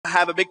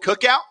have a big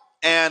cookout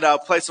and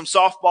play some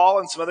softball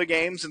and some other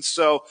games. And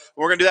so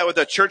we're going to do that with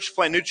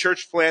a new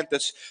church plant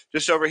that's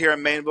just over here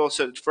in Mainville.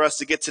 So for us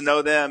to get to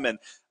know them and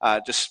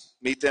just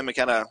meet them and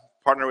kind of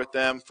partner with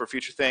them for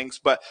future things.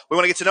 But we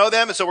want to get to know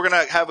them. And so we're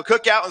going to have a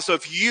cookout. And so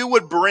if you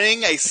would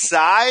bring a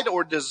side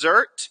or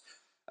dessert,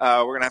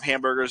 we're going to have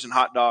hamburgers and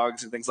hot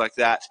dogs and things like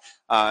that.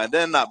 And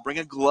then bring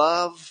a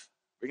glove,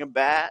 bring a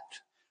bat.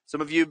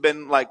 Some of you have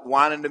been like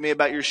whining to me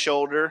about your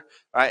shoulder.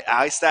 All right,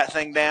 ice that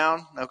thing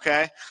down,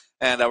 okay?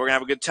 And we're going to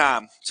have a good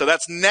time. So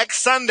that's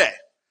next Sunday,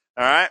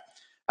 all right?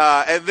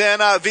 And then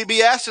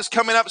VBS is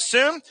coming up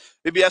soon.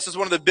 VBS is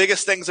one of the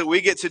biggest things that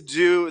we get to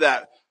do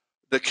that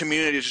the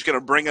community is just going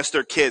to bring us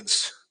their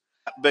kids.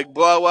 Big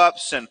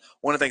blow-ups, and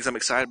one of the things I'm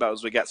excited about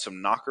is we got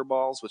some knocker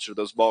balls, which are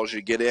those balls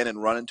you get in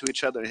and run into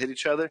each other and hit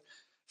each other.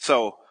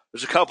 So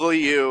there's a couple of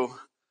you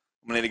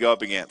I'm going to need to go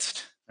up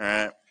against, all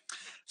right?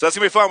 So that's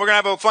going to be fun. We're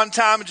going to have a fun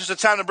time. It's just a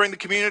time to bring the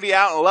community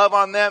out and love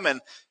on them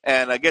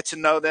and get to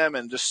know them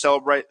and just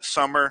celebrate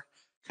summer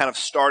kind of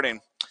starting.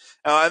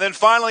 And then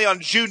finally on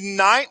June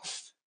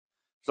 9th,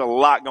 there's a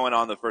lot going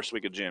on the first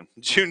week of June.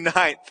 June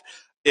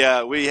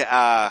 9th, we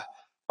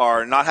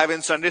are not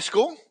having Sunday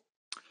school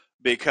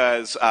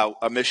because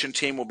a mission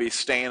team will be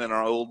staying in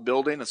our old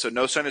building. And so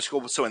no Sunday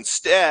school. So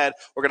instead,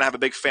 we're going to have a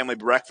big family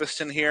breakfast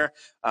in here.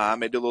 I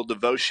may do a little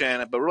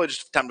devotion, but really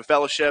just time to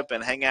fellowship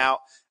and hang out,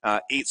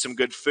 eat some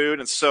good food.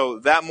 And so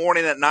that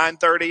morning at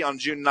 9:30 on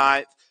June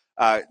 9th,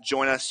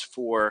 join us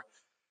for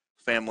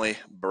family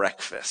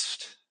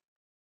breakfast.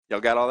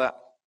 Y'all got all that?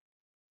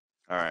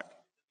 All right.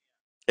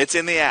 It's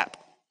in the app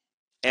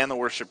and the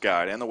worship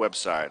guide and the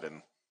website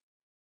and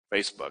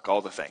Facebook,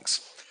 all the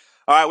things.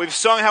 All right, we've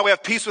sung how we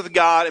have peace with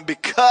God, and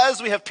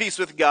because we have peace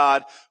with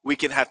God, we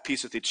can have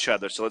peace with each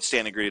other. So let's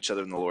stand and greet each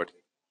other in the Lord.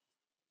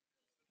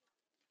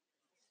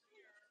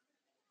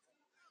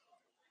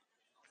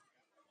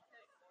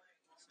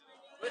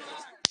 Quit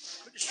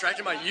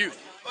distracting my youth.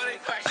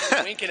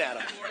 Winking at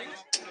them.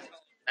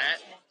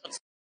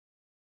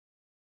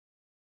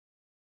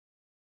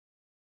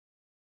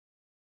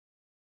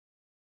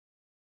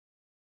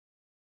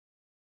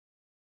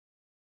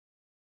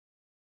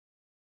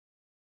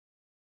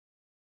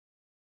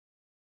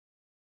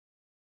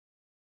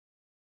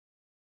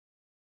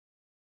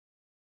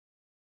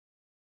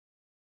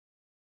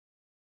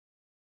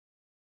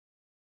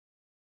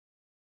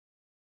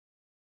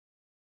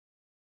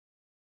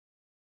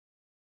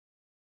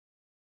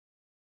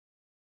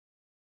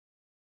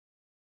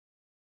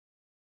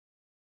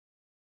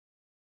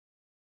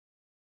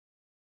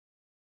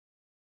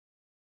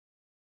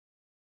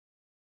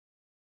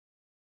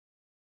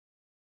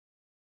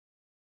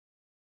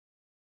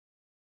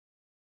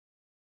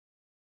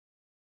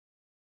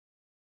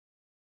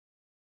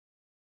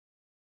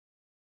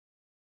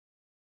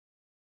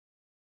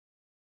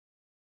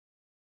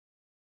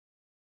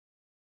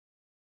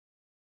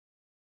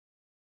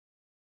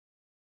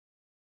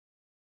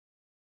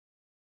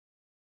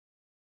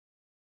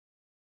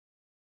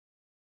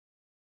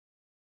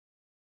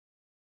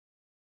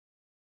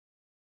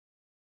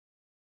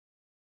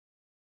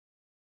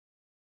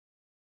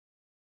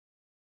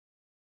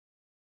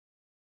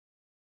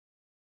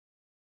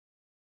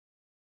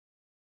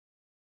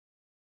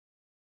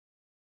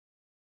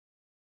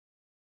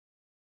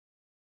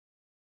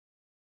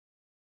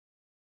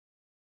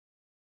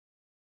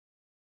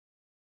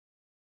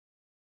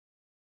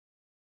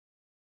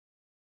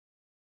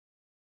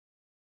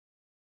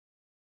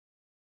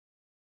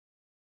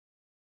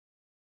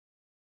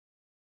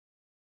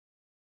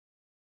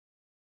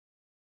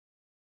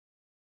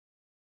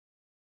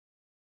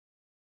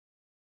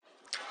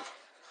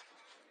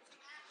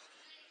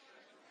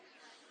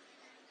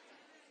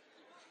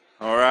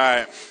 All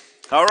right.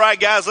 All right,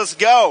 guys, let's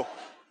go.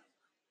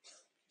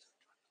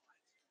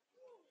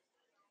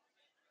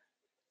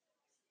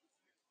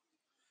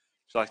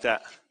 Just like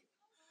that.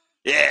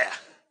 Yeah.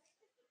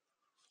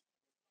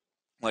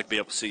 I'd like to be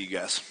able to see you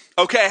guys.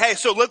 Okay, hey,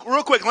 so look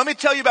real quick. Let me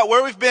tell you about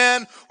where we've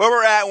been, where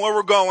we're at, and where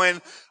we're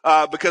going,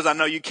 because I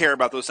know you care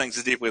about those things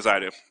as deeply as I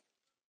do.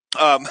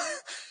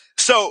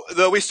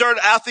 We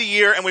started out the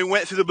year, and we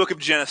went through the book of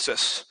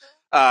Genesis.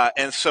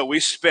 And so we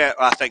spent,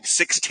 I think,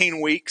 16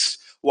 weeks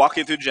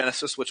walking through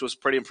Genesis, which was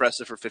pretty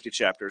impressive for 50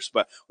 chapters.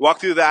 But we walked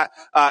through that.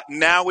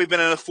 Now we've been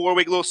in a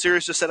 4-week little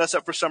series to set us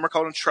up for summer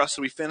called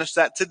Entrusted. We finished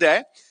that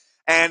today.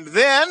 And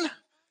then,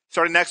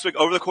 starting next week,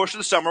 over the course of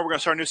the summer, we're going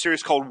to start a new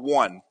series called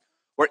One,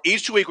 where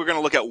each week we're going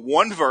to look at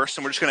one verse,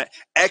 and we're just going to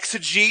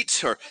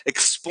exegete or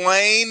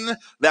explain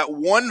that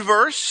one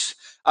verse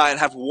and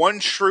have one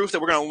truth that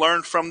we're going to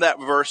learn from that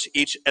verse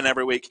each and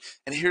every week.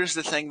 And here's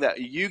the thing that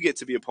you get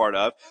to be a part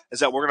of,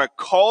 is that we're going to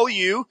call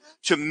you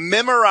to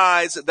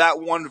memorize that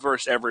one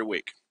verse every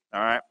week.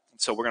 All right?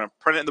 So we're going to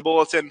print it in the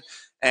bulletin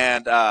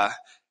and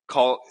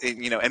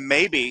and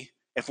maybe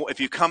if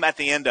you come at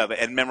the end of it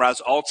and memorize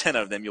all 10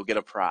 of them, you'll get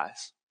a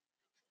prize.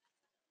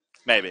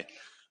 Maybe.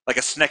 Like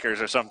a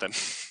Snickers or something.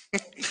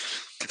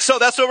 So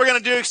that's what we're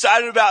going to do.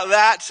 Excited about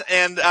that.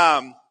 And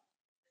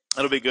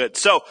it'll be good.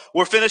 So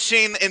we're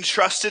finishing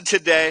Entrusted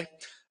today.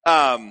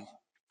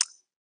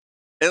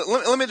 And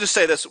let me just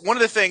say this. One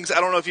of the things, I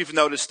don't know if you've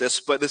noticed this,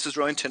 but this is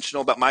really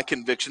intentional about my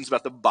convictions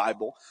about the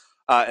Bible.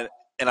 And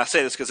I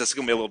say this because it's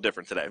going to be a little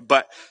different today.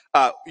 But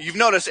you've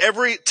noticed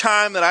every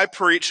time that I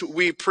preach,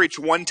 we preach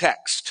one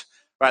text.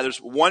 Right? There's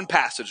one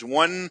passage,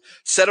 one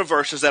set of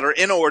verses that are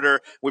in order.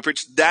 We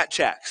preach that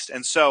text.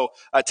 And so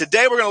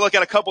today we're going to look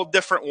at a couple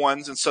different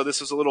ones. And so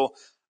this is a little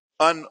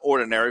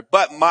unordinary.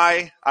 But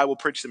I will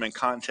preach them in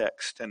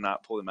context and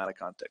not pull them out of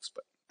context.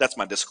 But that's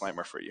my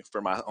disclaimer for you,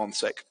 for my own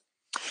sake.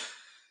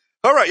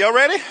 All right, y'all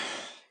ready?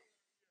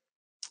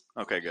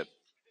 Okay, good.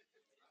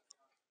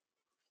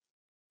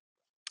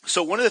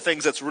 So one of the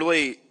things that's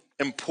really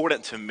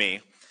important to me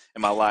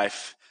in my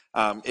life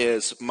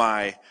is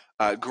my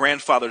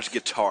grandfather's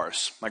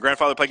guitars. My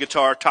grandfather played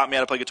guitar, taught me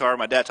how to play guitar.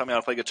 My dad taught me how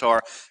to play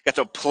guitar. Got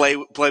to play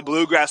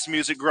bluegrass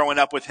music growing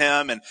up with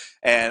him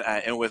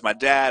and with my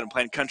dad, and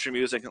playing country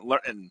music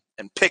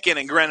and picking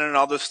and grinning and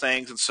all those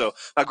things. And so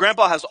my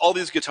grandpa has all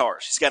these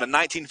guitars. He's got a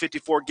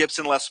 1954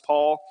 Gibson Les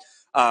Paul.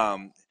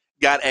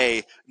 Got a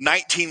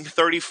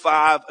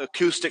 1935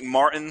 acoustic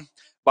Martin,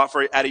 bought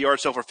at a yard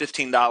sale for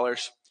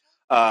 $15.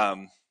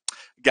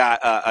 Got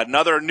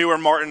another newer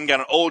Martin,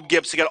 got an old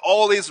Gibson, got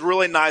all these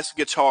really nice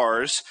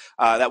guitars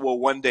that will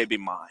one day be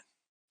mine.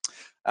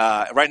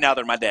 Right now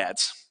they're my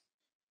dad's.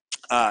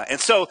 And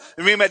so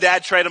me and my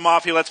dad trade them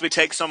off. He lets me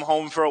take some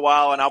home for a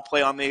while, and I'll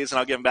play on these, and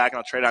I'll give them back, and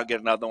I'll trade out and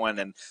get another one.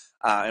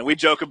 And we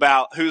joke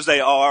about whose they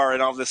are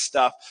and all this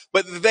stuff.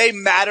 But they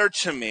matter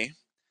to me.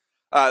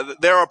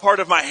 They're a part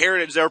of my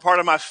heritage. They're a part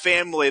of my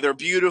family. They're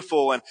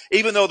beautiful. And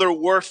even though they're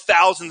worth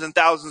thousands and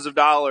thousands of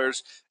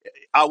dollars,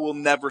 I will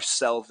never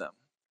sell them.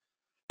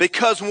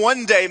 Because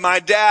one day my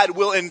dad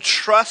will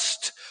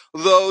entrust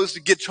those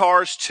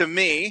guitars to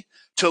me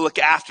to look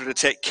after, to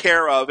take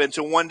care of, and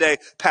to one day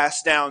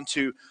pass down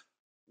to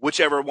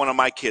whichever one of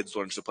my kids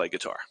learns to play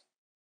guitar.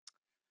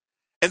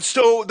 And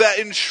so that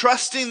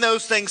entrusting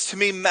those things to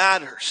me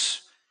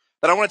matters.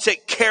 That I want to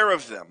take care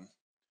of them.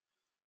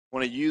 I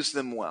want to use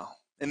them well.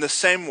 In the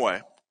same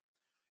way,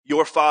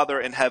 your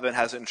Father in heaven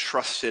has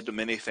entrusted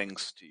many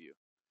things to you.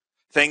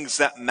 Things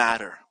that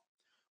matter.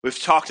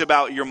 We've talked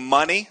about your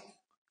money.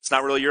 It's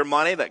not really your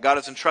money that God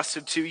has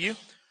entrusted to you.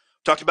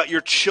 We've talked about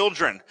your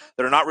children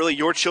that are not really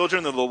your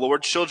children. They're the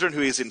Lord's children who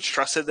He's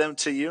entrusted them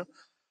to you.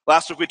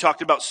 Last week we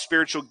talked about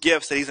spiritual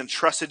gifts that He's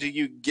entrusted to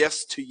you,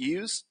 gifts to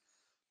use.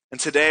 And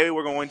today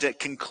we're going to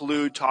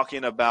conclude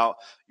talking about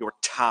your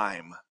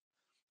time.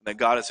 That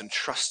God has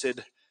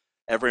entrusted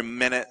every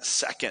minute,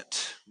 second,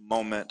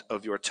 moment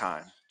of your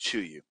time to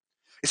you.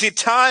 You see,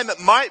 time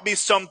might be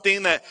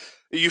something that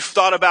you've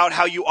thought about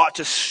how you ought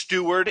to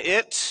steward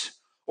it,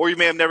 or you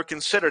may have never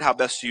considered how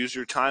best to use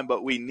your time,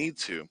 but we need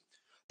to.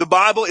 The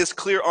Bible is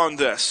clear on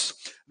this,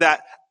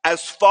 that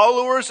as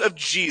followers of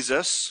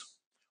Jesus,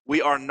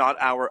 we are not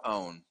our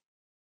own,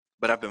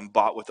 but have been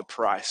bought with a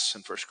price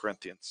in 1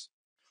 Corinthians.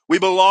 We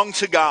belong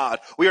to God.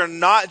 We are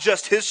not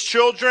just His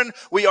children.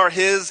 We are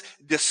His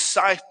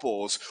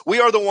disciples. We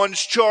are the ones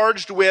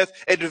charged with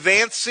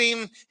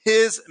advancing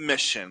His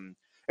mission.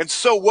 And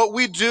so what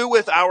we do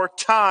with our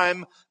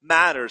time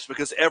matters,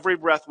 because every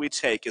breath we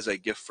take is a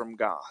gift from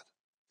God.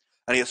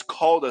 And He has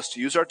called us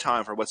to use our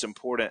time for what's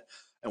important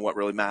and what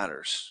really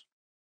matters.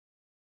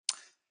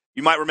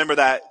 You might remember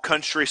that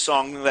country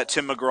song, that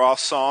Tim McGraw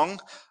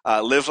song,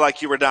 Live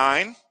Like You Were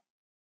Dying.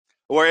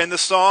 Where in the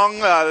song,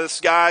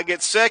 this guy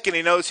gets sick and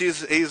he knows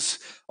he's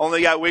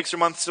only got weeks or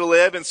months to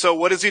live. And so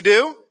what does he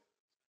do?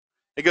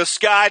 He goes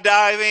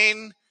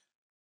skydiving.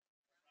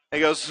 He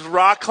goes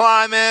rock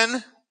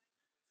climbing.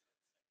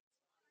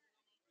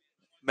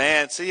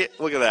 Man, see,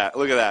 look at that.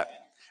 Look at that.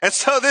 And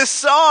so this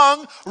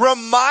song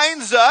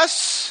reminds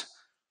us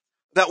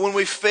that when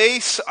we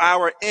face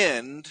our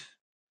end,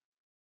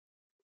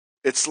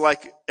 it's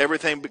like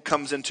everything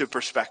comes into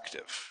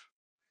perspective.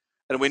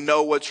 And we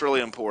know what's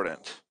really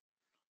important.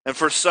 And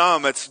for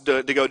some, it's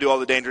to go do all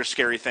the dangerous,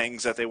 scary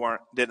things that they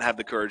didn't have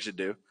the courage to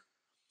do.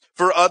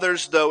 For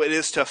others, though, it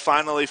is to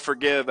finally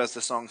forgive, as the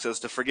song says,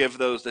 to forgive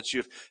those that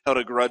you've held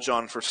a grudge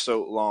on for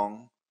so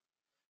long.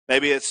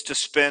 Maybe it's to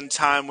spend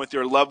time with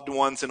your loved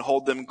ones and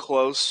hold them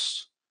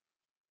close.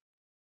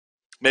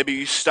 Maybe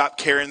you stop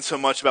caring so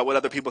much about what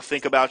other people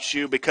think about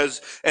you,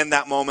 because in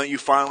that moment you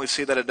finally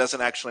see that it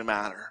doesn't actually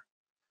matter.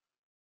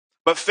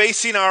 But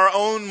facing our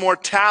own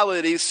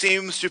mortality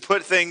seems to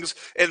put things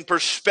in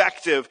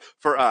perspective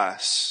for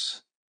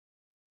us.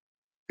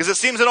 Because it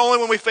seems that only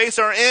when we face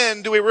our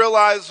end do we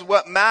realize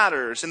what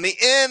matters. And the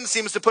end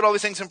seems to put all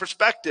these things in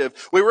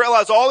perspective. We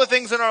realize all the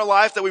things in our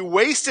life that we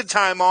wasted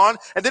time on,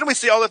 and then we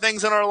see all the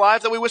things in our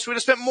life that we wish we'd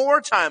have spent more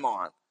time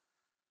on.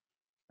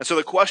 And so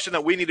the question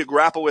that we need to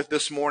grapple with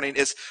this morning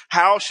is,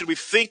 how should we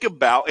think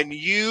about and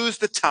use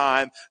the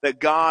time that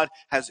God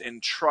has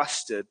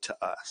entrusted to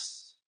us?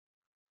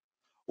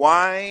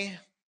 Why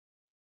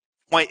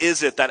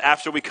is it that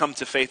after we come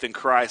to faith in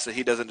Christ that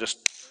He doesn't just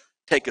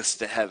take us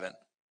to heaven?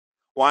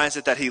 Why is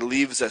it that He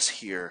leaves us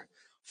here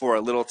for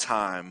a little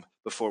time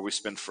before we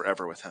spend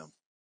forever with Him?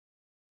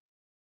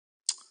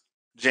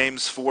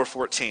 James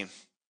 4:14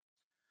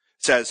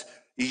 says,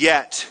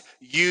 yet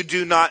you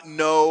do not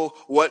know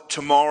what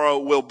tomorrow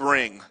will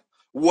bring.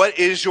 What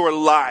is your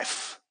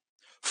life?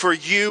 For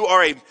you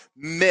are a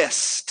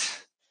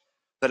mist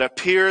that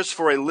appears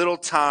for a little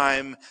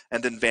time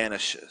and then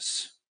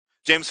vanishes.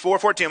 James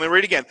 4:14, let me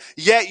read again.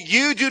 Yet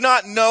you do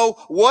not know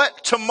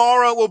what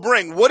tomorrow will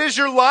bring. What is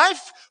your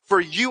life? For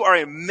you are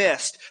a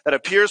mist that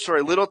appears for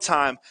a little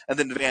time and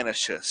then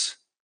vanishes.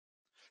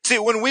 See,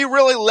 when we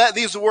really let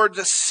these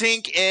words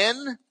sink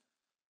in,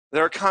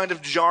 they're kind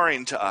of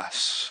jarring to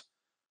us.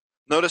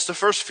 Notice the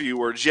first few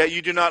words, yet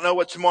you do not know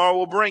what tomorrow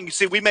will bring. You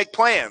see, we make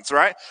plans,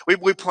 right? We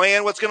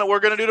plan we're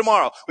going to do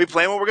tomorrow. We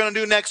plan what we're going to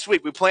do next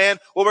week. We plan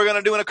what we're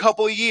going to do in a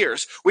couple of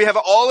years. We have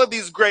all of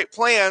these great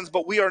plans,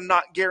 but we are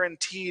not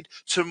guaranteed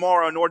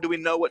tomorrow, nor do we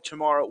know what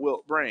tomorrow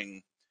will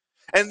bring.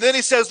 And then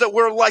he says that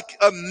we're like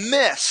a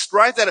mist,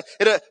 right? That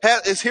it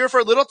is here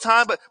for a little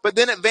time, but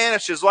then it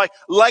vanishes, like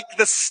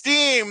the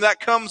steam that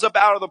comes up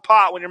out of the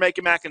pot when you're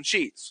making mac and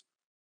cheese.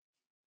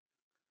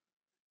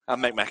 I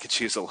make mac and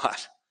cheese a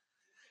lot.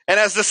 And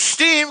as the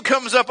steam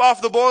comes up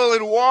off the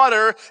boiling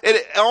water,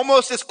 it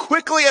almost as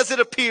quickly as it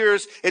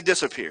appears, it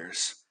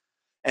disappears.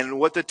 And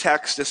what the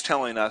text is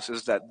telling us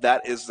is that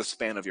that is the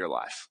span of your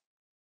life.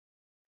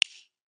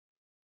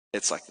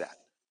 It's like that.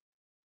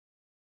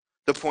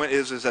 The point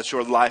is that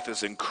your life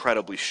is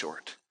incredibly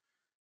short.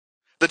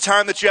 The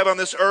time that you have on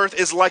this earth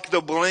is like the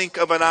blink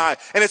of an eye.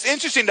 And it's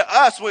interesting to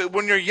us,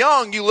 when you're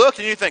young, you look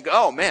and you think,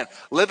 oh man,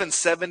 living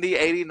 70,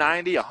 80,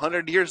 90,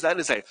 100 years, that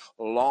is a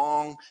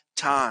long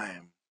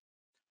time.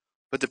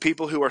 But the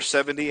people who are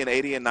 70 and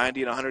 80 and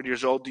 90 and 100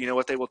 years old, do you know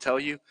what they will tell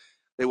you?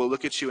 They will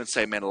look at you and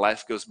say, man,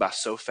 life goes by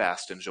so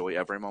fast. Enjoy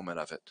every moment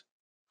of it.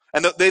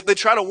 And they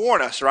try to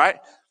warn us, right?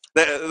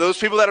 Those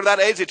people that are that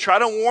age, they try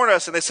to warn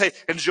us and they say,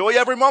 enjoy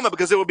every moment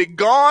because it will be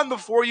gone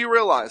before you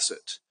realize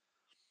it.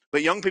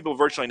 But young people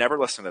virtually never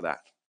listen to that.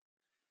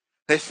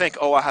 They think,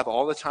 oh, I have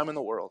all the time in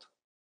the world.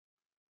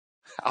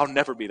 I'll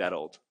never be that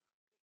old.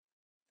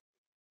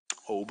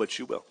 Oh, but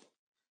you will.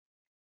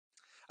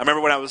 I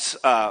remember when I was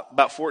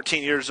about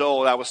 14 years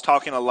old, I was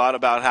talking a lot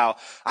about how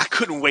I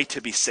couldn't wait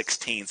to be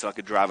 16 so I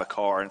could drive a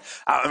car. And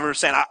I remember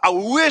saying, I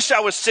wish I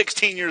was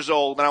 16 years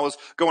old, and I was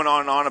going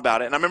on and on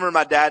about it. And I remember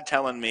my dad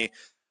telling me,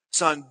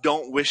 son,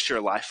 don't wish your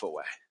life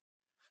away.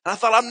 And I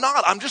thought, I'm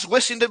not. I'm just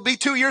wishing to be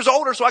 2 years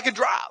older so I could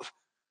drive.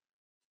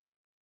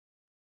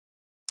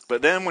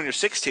 But then when you're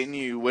 16,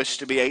 you wish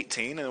to be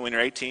 18. And when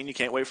you're 18, you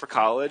can't wait for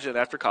college. And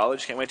after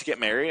college, you can't wait to get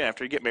married. And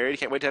after you get married, you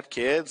can't wait to have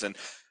kids. And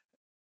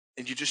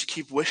you just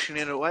keep wishing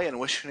it away and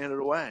wishing it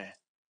away.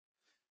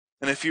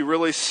 And if you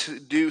really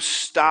do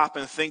stop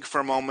and think for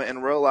a moment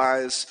and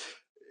realize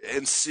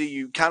and see,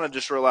 you kind of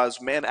just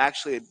realize, man,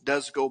 actually it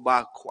does go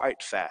by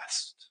quite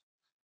fast.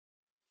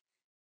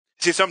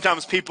 See,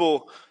 sometimes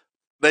people,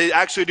 they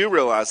actually do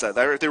realize that.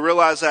 They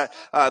realize that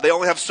they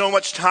only have so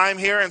much time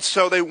here, and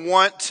so they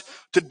want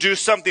to do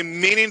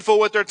something meaningful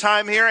with their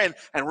time here,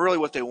 and really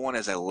what they want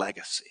is a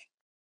legacy.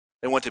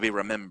 They want to be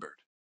remembered.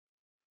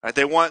 Right?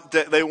 They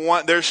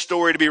want their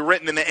story to be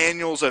written in the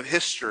annals of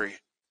history.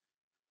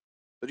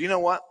 But you know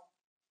what?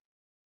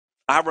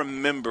 I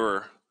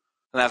remember,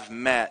 and I've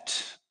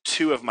met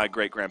two of my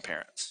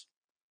great-grandparents.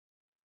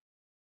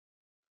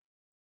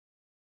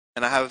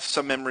 And I have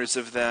some memories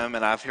of them,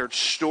 and I've heard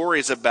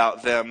stories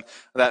about them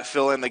that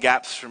fill in the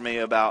gaps for me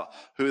about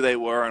who they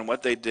were and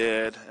what they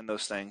did and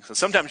those things. And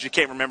sometimes you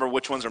can't remember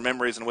which ones are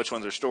memories and which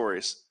ones are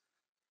stories.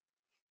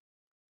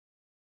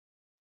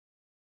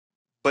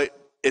 But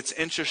it's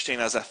interesting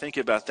as I think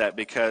about that,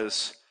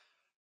 because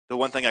the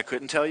one thing I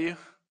couldn't tell you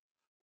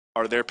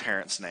are their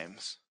parents'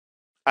 names.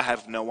 I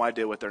have no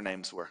idea what their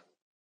names were.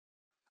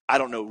 I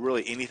don't know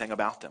really anything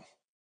about them.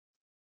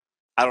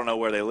 I don't know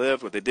where they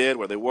lived, what they did,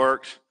 where they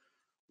worked,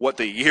 what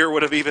the year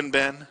would have even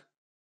been.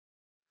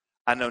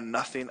 I know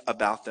nothing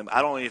about them.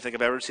 I don't even think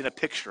I've ever seen a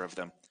picture of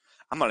them.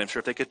 I'm not even sure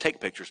if they could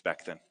take pictures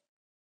back then.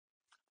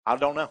 I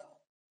don't know.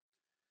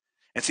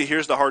 And see,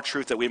 here's the hard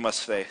truth that we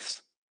must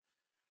face.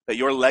 That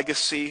your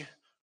legacy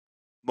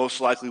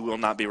most likely will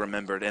not be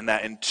remembered, and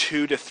that in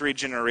 2 to 3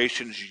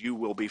 generations you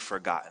will be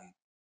forgotten.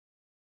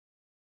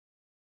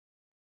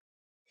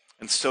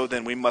 And so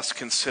then we must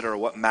consider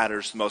what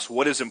matters most.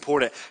 What is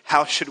important?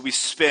 How should we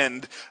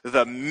spend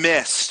the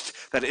mist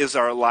that is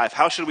our life?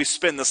 How should we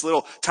spend this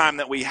little time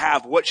that we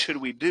have? What should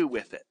we do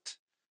with it?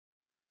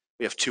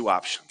 We have 2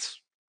 options.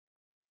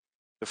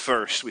 The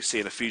first we see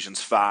in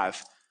Ephesians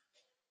 5.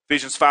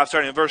 Ephesians 5,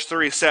 starting in verse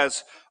 3,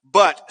 says,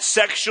 but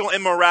sexual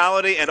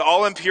immorality and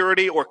all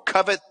impurity or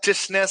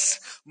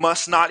covetousness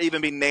must not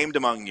even be named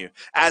among you,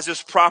 as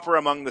is proper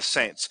among the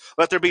saints.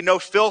 Let there be no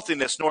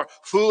filthiness, nor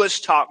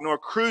foolish talk, nor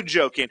crude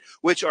joking,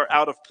 which are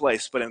out of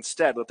place, but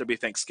instead let there be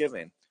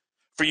thanksgiving.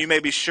 For you may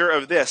be sure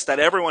of this, that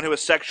everyone who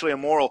is sexually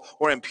immoral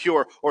or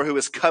impure or who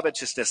is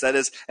covetousness, that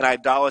is, an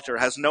idolater,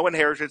 has no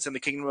inheritance in the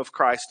kingdom of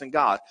Christ and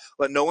God.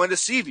 Let no one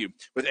deceive you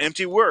with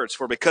empty words,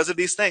 for because of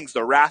these things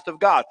the wrath of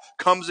God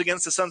comes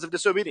against the sons of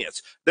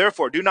disobedience.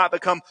 Therefore, do not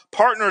become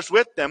partners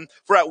with them,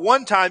 for at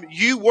one time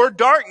you were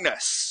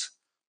darkness,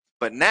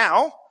 but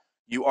now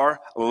you are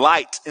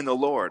light in the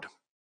Lord.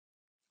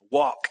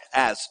 walk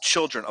as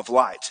children of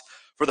light.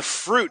 For the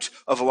fruit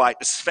of light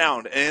is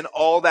found in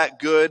all that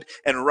good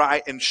and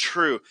right and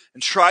true.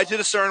 And try to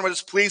discern what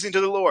is pleasing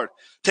to the Lord.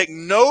 Take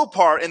no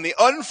part in the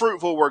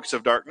unfruitful works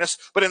of darkness,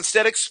 but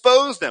instead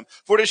expose them.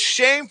 For it is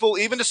shameful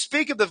even to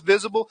speak of the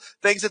visible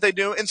things that they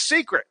do in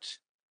secret.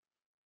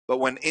 But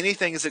when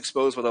anything is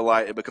exposed by the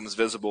light, it becomes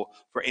visible.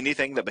 For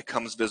anything that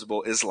becomes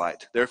visible is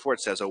light. Therefore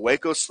it says,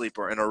 awake, O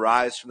sleeper, and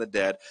arise from the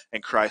dead,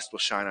 and Christ will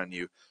shine on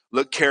you.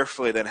 Look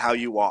carefully then how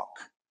you walk,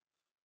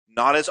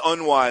 not as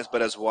unwise,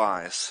 but as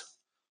wise,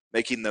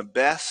 making the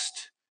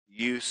best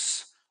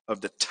use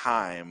of the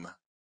time,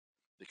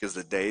 because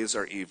the days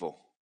are evil.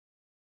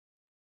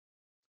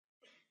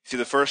 See,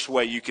 the first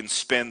way you can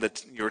spend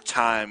your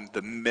time,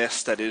 the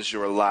mist that is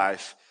your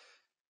life,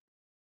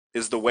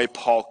 is the way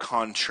Paul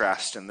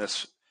contrasts in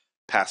this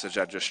passage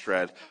I just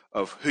read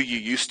of who you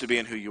used to be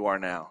and who you are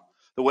now.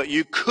 The way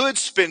you could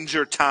spend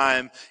your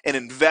time in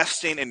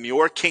investing in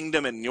your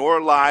kingdom, in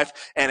your life,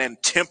 and in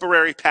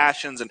temporary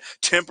passions and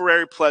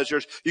temporary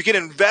pleasures. You can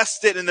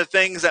invest it in the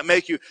things that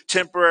make you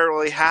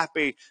temporarily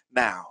happy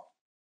now.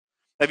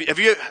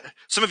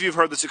 Some of you have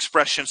heard this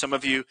expression, some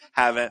of you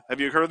haven't.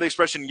 Have you heard the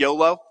expression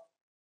YOLO?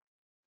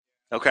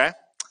 Okay.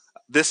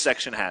 This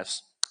section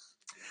has.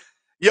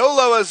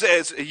 YOLO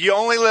is you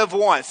only live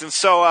once. And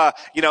so,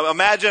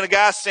 imagine a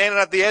guy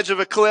standing at the edge of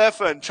a cliff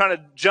and trying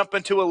to jump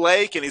into a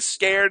lake, and he's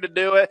scared to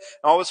do it.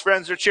 And all his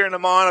friends are cheering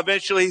him on.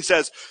 Eventually he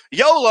says,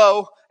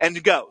 YOLO,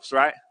 and goes,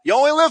 right? You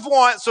only live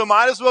once, so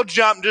might as well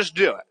jump and just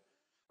do it.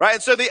 Right?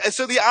 And so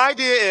the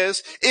idea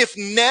is, if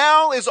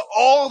now is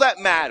all that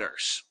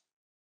matters,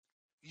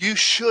 you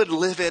should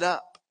live it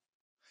up.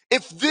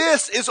 If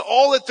this is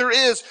all that there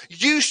is,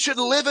 you should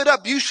live it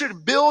up. You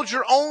should build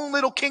your own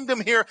little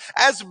kingdom here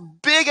as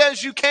big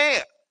as you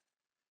can.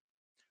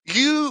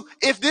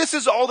 If this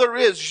is all there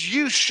is,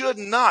 you should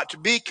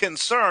not be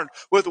concerned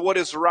with what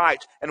is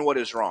right and what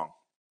is wrong.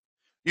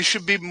 You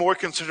should be more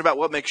concerned about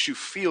what makes you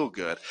feel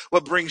good,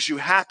 what brings you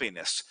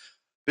happiness,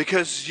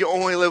 because you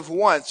only live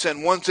once,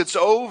 and once it's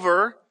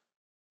over,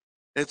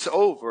 it's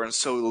over. And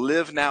so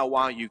live now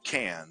while you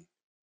can.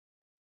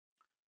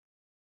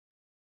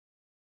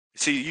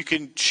 See, you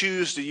can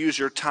choose to use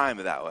your time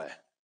that way.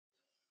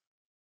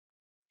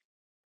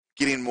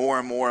 Getting more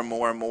and more and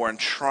more and more and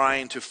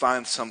trying to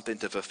find something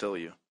to fulfill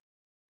you.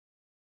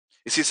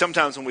 You see,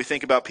 sometimes when we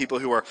think about people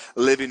who are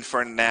living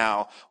for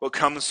now, what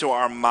comes to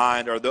our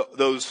mind are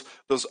those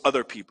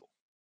other people.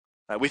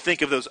 We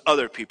think of those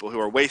other people who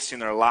are wasting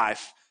their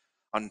life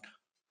on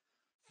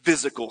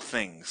physical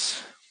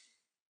things.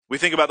 We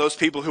think about those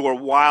people who are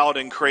wild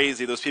and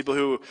crazy, those people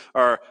who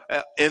are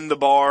in the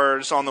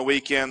bars on the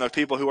weekend, those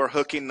people who are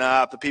hooking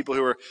up, the people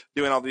who are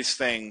doing all these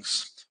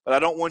things. But I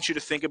don't want you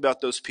to think about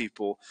those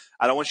people.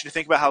 I don't want you to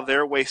think about how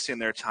they're wasting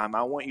their time.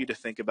 I want you to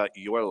think about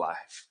your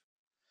life.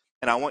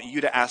 And I want you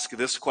to ask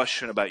this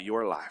question about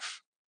your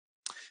life.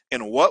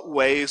 In what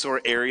ways or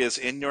areas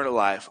in your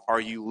life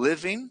are you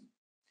living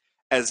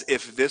as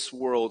if this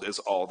world is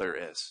all there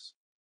is?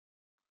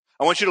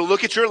 I want you to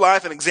look at your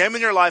life and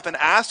examine your life and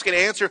ask and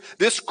answer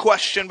this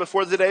question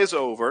before the day is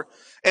over.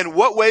 In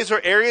what ways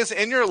or areas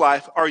in your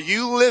life are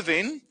you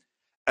living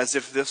as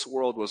if this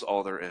world was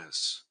all there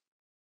is?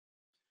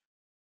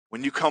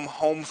 When you come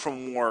home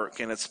from work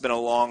and it's been a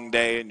long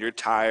day and you're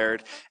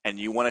tired and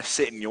you want to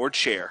sit in your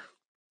chair,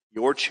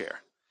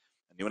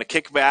 and you want to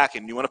kick back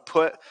and you want to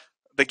put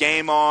the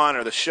game on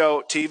or the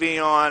show,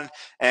 TV on,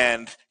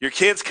 and your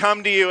kids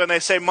come to you and they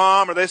say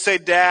mom or they say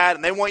dad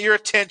and they want your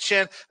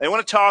attention. They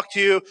want to talk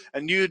to you,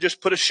 and you just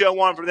put a show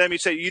on for them. You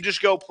say, you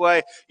just go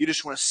play. You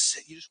just want to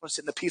sit. You just want to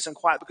sit in the peace and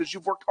quiet because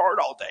you've worked hard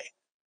all day.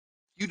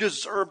 You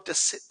deserve to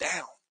sit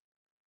down.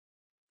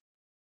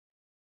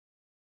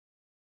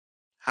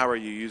 How are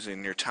you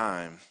using your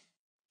time?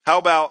 How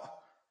about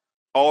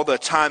all the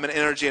time and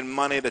energy and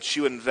money that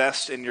you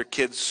invest in your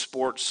kids'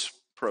 sports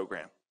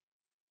program?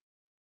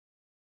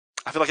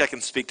 I feel like I can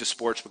speak to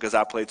sports because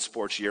I played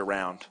sports year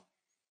round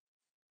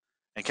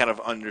and kind of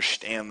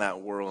understand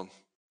that world.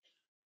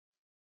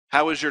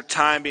 How is your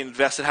time being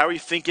invested? How are you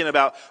thinking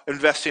about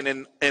investing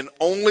in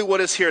only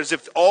what is here? As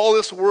if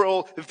this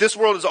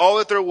world is all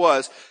that there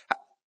was,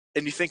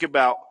 and you think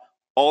about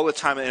all the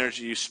time and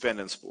energy you spend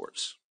in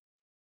sports.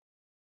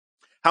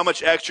 How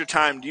much extra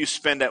time do you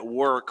spend at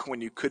work when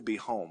you could be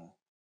home?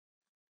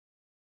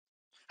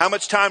 How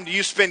much time do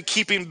you spend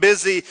keeping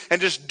busy and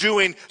just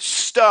doing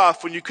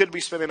stuff when you could be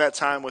spending that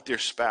time with your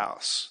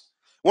spouse?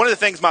 One of the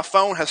things my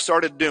phone has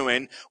started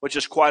doing, which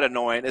is quite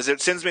annoying, is it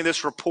sends me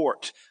this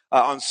report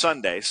on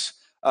Sundays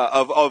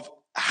of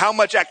how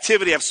much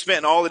activity I've spent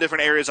in all the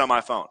different areas on my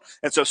phone.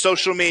 And so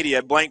social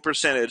media, blank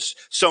percentage,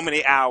 so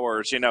many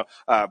hours,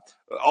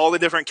 all the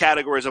different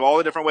categories of all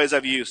the different ways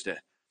I've used it.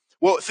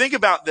 Well, think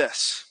about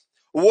this.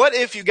 What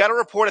if you got a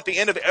report at the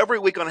end of every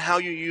week on how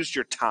you used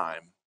your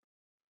time?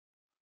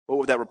 What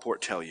would that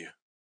report tell you?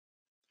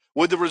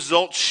 Would the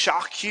results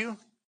shock you?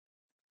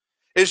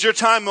 Is your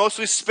time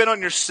mostly spent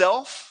on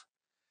yourself?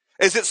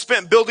 Is it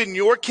spent building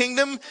your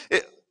kingdom?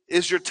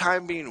 Is your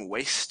time being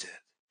wasted?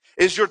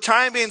 Is your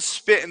time being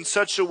spent in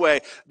such a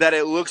way that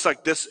it looks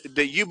like this,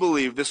 that you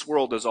believe this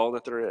world is all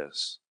that there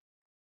is?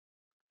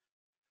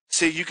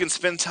 See, you can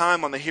spend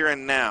time on the here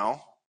and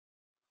now,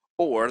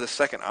 or the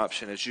second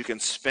option is you can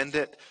spend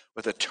it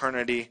with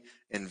eternity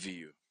in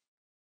view.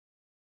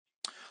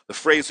 The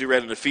phrase we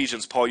read in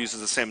Ephesians, Paul uses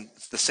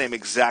the same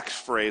exact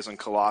phrase in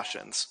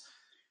Colossians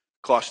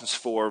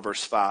 4,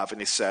 verse 5,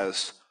 and he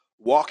says,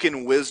 walk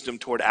in wisdom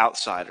toward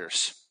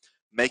outsiders,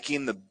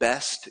 making the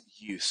best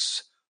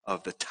use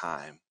of the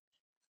time.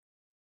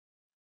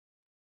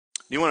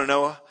 You want to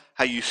know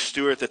how you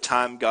steward the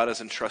time God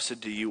has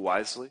entrusted to you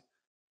wisely?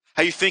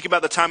 How you think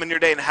about the time in your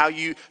day and how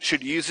you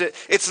should use it?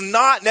 It's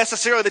not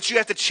necessarily that you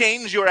have to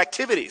change your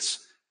activities.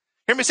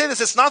 Hear me say this.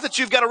 It's not that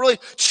you've got to really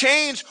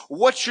change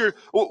what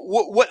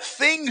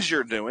things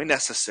you're doing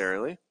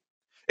necessarily.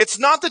 It's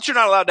not that you're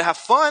not allowed to have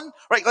fun,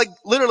 right? Like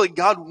literally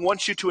God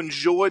wants you to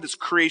enjoy this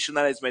creation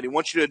that He's made. He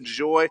wants you to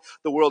enjoy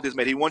the world He's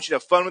made. He wants you to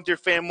have fun with your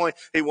family.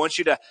 He wants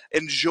you to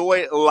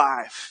enjoy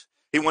life.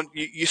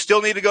 You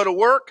still need to go to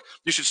work.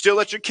 You should still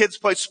let your kids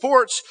play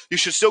sports. You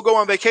should still go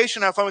on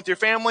vacation, have fun with your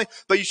family,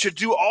 but you should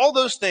do all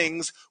those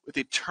things with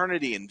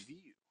eternity in view.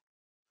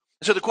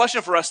 So the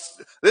question for us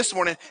this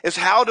morning is,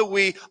 how do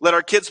we let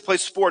our kids play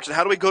sports, and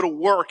how do we go to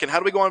work, and how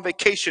do we go on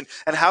vacation,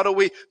 and how do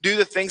we do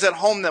the things at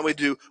home that we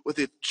do with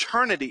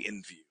eternity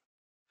in view?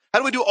 How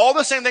do we do all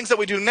the same things that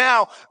we do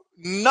now,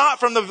 not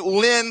from the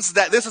lens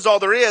that this is all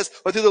there is,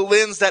 but through the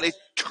lens that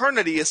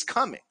eternity is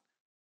coming?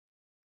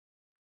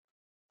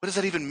 What does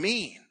that even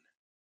mean?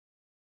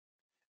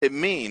 It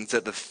means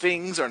that the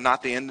things are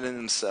not the end in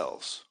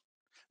themselves.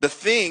 The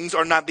things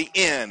are not the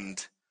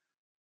end.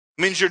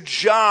 It means your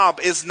job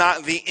is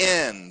not the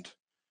end.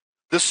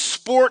 The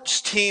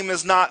sports team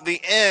is not the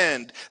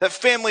end. That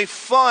family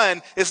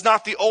fun is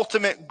not the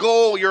ultimate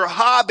goal. Your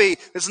hobby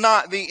is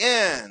not the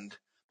end.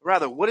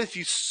 Rather, what if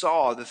you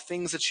saw the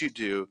things that you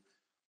do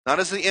not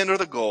as the end or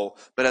the goal,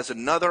 but as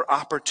another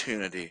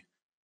opportunity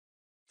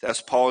to,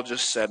 as Paul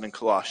just said in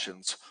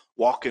Colossians,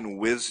 walk in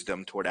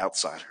wisdom toward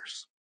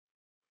outsiders?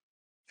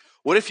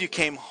 What if you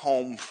came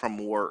home from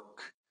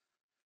work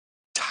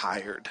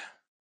tired?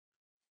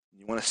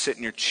 You want to sit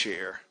in your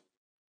chair,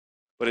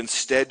 but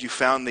instead you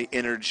found the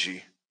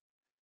energy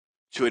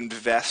to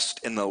invest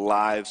in the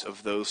lives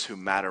of those who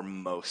matter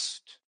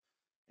most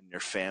in your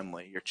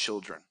family, your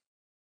children?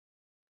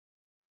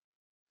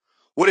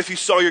 What if you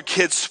saw your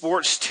kids'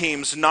 sports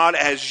teams not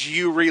as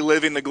you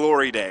reliving the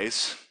glory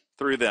days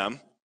through them,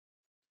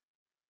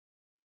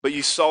 but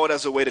you saw it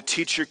as a way to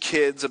teach your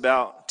kids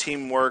about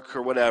teamwork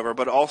or whatever,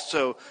 but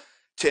also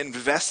to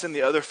invest in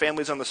the other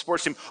families on the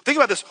sports team? Think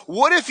about this.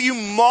 What if you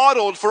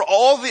modeled for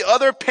all the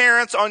other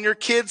parents on your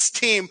kids'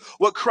 team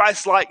what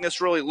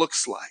Christ-likeness really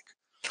looks like?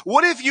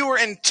 What if you were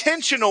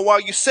intentional while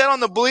you sat on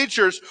the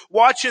bleachers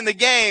watching the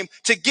game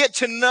to get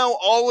to know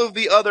all of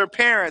the other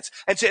parents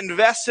and to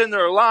invest in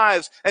their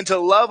lives and to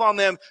love on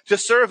them, to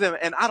serve them,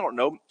 and I don't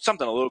know,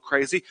 something a little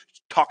crazy,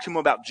 talk to them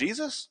about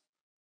Jesus?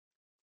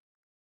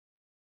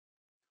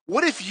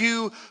 What if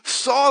you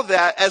saw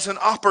that as an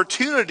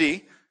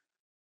opportunity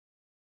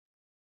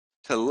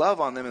to love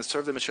on them and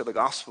serve them and share the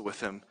gospel with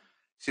them?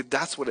 See,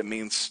 that's what it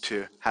means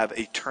to have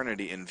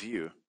eternity in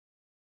view.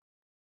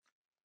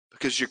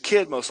 Because your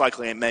kid most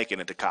likely ain't making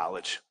it to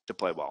college to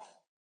play ball.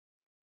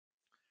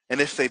 And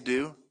if they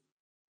do,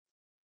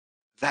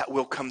 that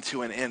will come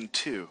to an end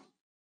too.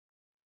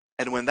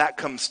 And when that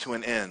comes to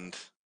an end,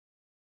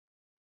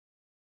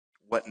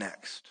 what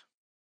next?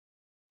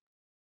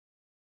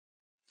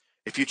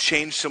 If you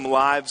change some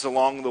lives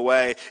along the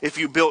way, if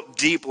you built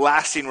deep,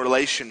 lasting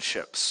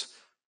relationships,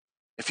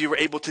 if you were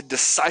able to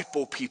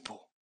disciple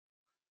people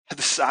at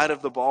the side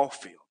of the ball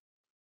field.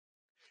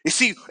 You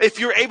see, if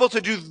you're able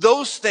to do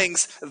those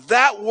things,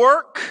 that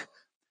work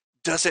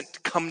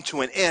doesn't come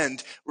to an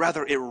end.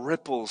 Rather, it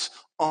ripples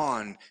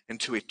on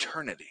into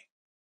eternity.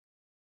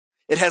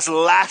 It has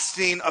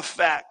lasting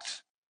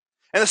effect.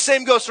 And the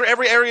same goes for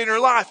every area in your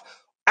life.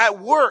 At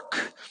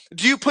work,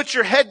 do you put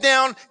your head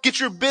down, get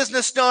your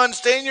business done,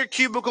 stay in your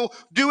cubicle,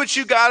 do what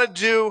you got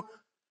to do,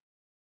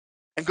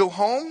 and go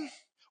home?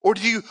 Or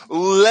do you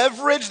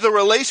leverage the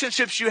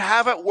relationships you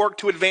have at work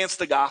to advance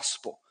the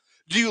gospel?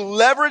 Do you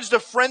leverage the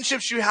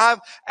friendships you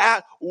have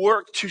at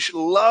work to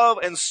love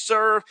and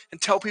serve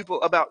and tell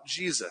people about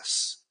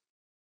Jesus?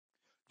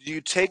 Do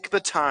you take the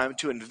time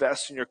to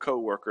invest in your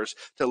coworkers,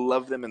 to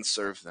love them and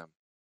serve them?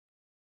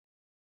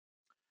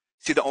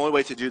 See, the only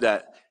way to do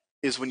that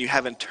is when you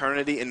have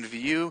eternity in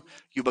view,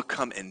 you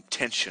become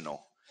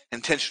intentional.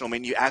 Intentional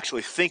meaning you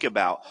actually think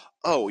about,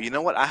 oh, you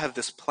know what? I have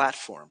this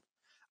platform.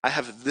 I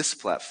have this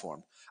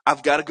platform.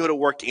 I've got to go to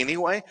work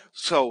anyway,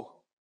 so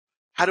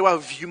how do I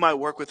view my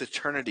work with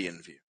eternity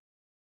in view?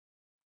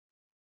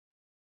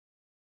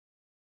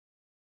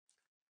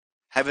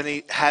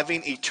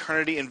 Having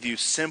eternity in view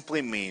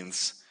simply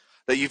means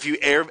that you view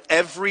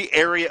every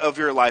area of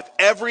your life,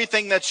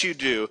 everything that you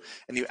do,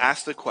 and you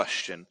ask the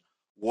question,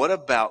 what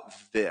about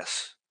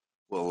this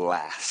will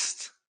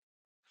last?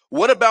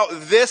 What about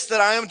this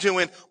that I am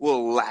doing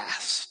will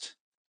last?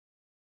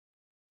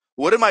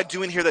 What am I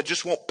doing here that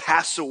just won't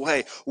pass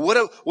away? What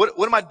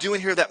am I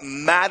doing here that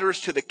matters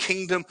to the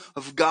kingdom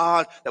of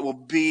God that will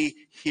be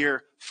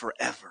here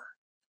forever?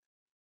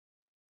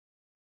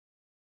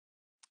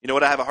 You know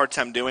what I have a hard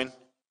time doing?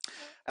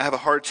 I have a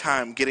hard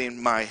time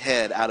getting my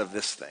head out of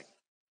this thing.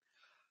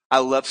 I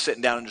love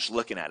sitting down and just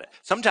looking at it.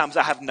 Sometimes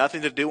I have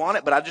nothing to do on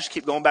it, but I just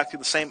keep going back through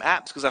the same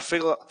apps because I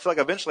feel like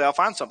eventually I'll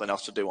find something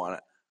else to do on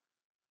it.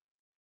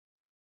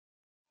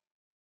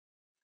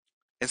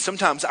 And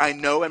sometimes I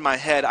know in my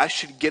head I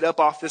should get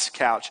up off this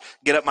couch,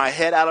 get up my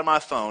head out of my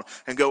phone,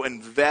 and go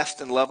invest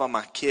and love on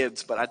my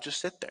kids, but I just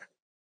sit there.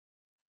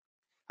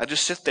 I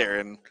just sit there,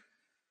 and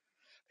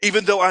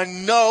even though I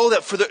know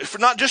that for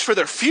not just for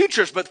their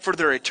futures, but for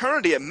their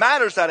eternity, it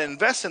matters that I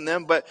invest in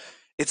them, but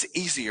it's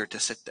easier to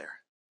sit there.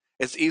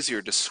 It's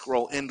easier to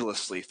scroll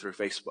endlessly through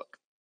Facebook.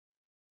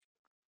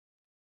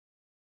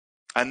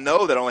 I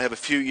know that I only have a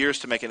few years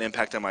to make an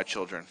impact on my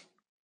children.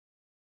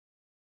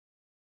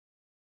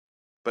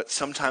 But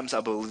sometimes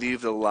I believe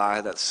the lie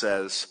that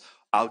says,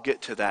 I'll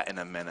get to that in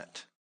a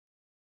minute.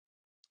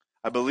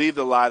 I believe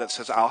the lie that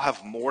says, I'll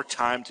have more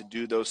time to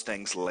do those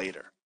things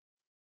later.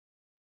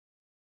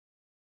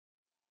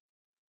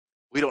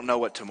 We don't know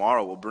what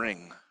tomorrow will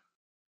bring,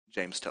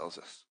 James tells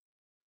us.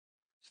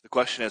 So the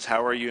question is,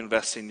 how are you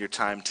investing your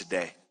time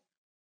today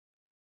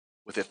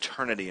with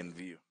eternity in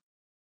view?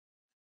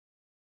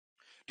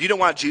 Do you know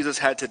why Jesus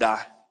had to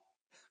die?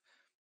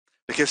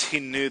 Because he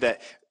knew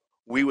that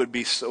we would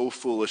be so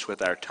foolish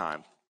with our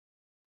time.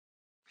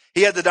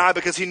 He had to die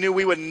because he knew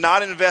we would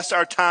not invest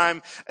our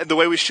time the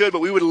way we should, but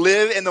we would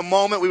live in the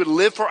moment. We would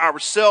live for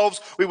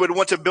ourselves. We would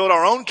want to build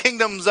our own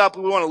kingdoms up.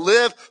 We would want to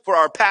live for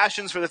our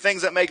passions, for the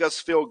things that make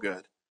us feel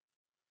good.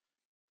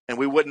 And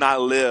we would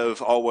not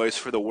live always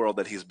for the world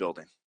that he's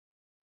building.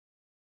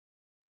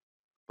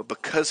 But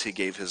because he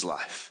gave his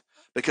life,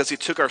 because he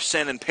took our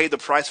sin and paid the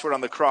price for it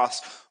on the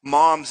cross,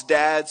 moms,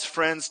 dads,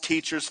 friends,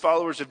 teachers,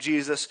 followers of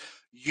Jesus,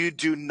 you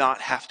do not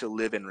have to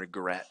live in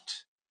regret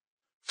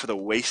for the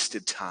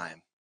wasted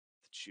time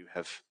that you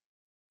have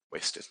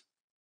wasted.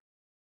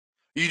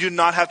 You do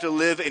not have to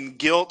live in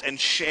guilt and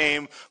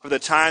shame for the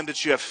time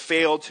that you have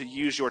failed to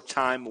use your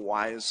time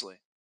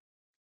wisely.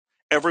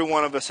 Every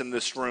one of us in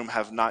this room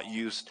have not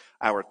used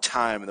our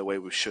time in the way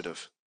we should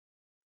have.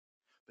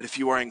 But if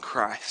you are in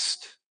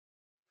Christ,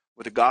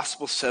 what the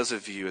gospel says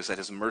of you is that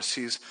his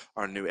mercies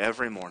are new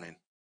every morning.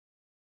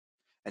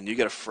 And you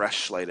get a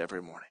fresh slate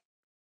every morning.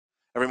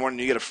 Every morning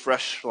you get a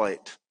fresh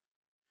slate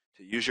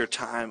to use your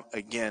time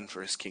again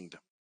for his kingdom.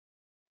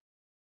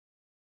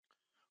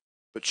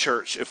 But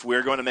church, if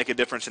we're going to make a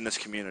difference in this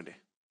community,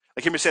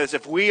 like hear me say this,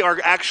 if we are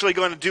actually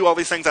going to do all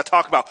these things I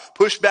talk about,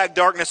 push back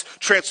darkness,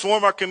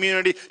 transform our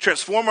community,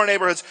 transform our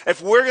neighborhoods,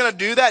 if we're going to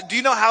do that, do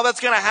you know how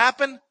that's going to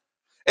happen?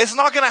 It's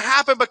not going to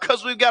happen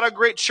because we've got a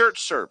great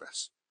church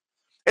service.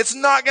 It's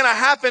not going to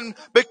happen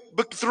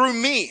through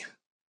me.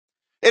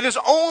 It is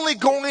only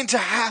going to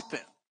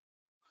happen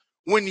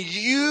when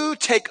you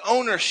take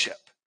ownership,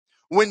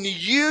 when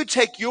you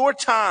take your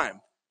time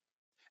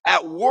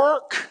at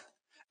work,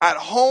 at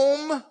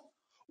home,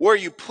 where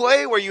you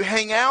play, where you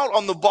hang out,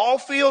 on the ball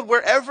field,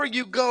 wherever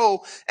you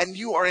go, and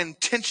you are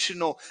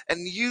intentional, and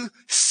you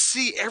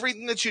see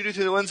everything that you do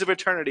through the lens of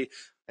eternity,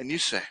 and you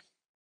say,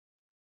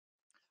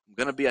 I'm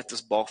going to be at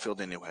this ball field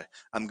anyway.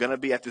 I'm going to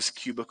be at this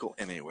cubicle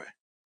anyway.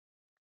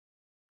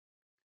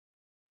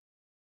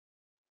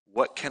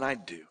 What can I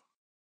do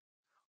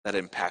that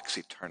impacts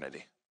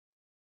eternity?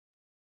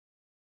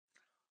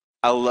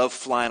 I love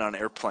flying on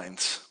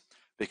airplanes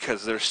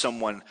because there's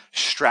someone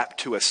strapped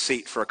to a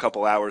seat for a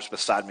couple hours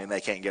beside me and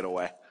they can't get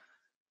away.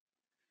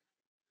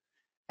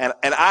 And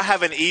I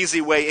have an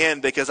easy way in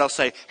because I'll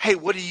say, hey,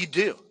 what do you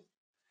do?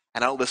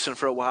 And I'll listen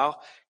for a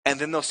while. And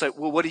then they'll say,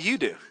 well, what do you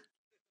do?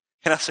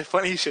 And I'll say,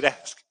 funny you should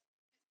ask.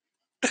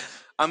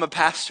 I'm a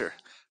pastor.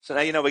 So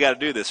now you know we got to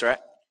do this, right?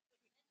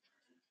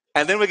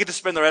 And then we get to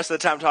spend the rest of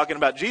the time talking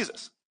about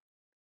Jesus.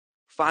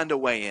 Find a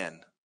way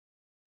in.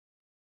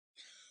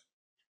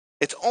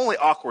 It's only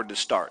awkward to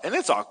start. And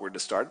it's awkward to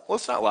start. Well,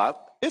 it's not loud.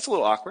 It's a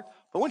little awkward.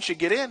 But once you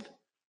get in,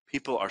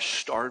 people are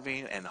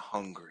starving and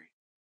hungry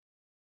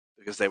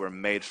because they were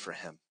made for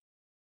him.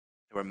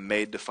 They were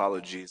made to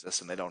follow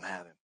Jesus, and they don't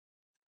have him.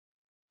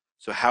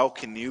 So how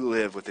can you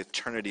live with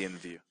eternity in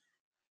view?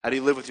 How do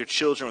you live with your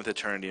children with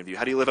eternity in view?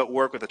 How do you live at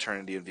work with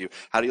eternity in view?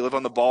 How do you live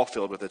on the ball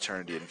field with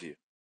eternity in view?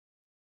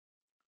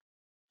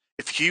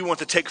 If you want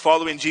to take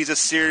following Jesus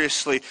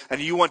seriously and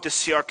you want to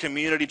see our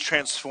community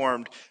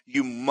transformed,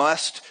 you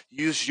must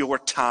use your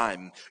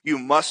time. You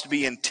must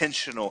be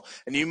intentional,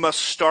 and you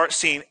must start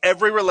seeing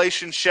every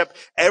relationship,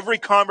 every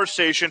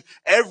conversation,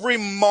 every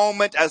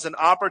moment as an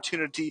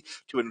opportunity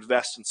to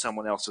invest in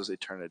someone else's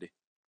eternity.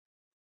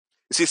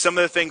 You see, some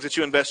of the things that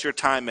you invest your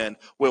time in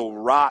will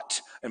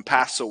rot and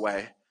pass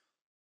away.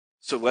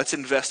 So let's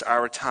invest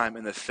our time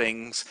in the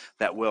things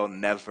that will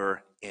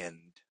never end.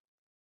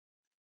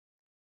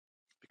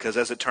 Because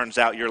as it turns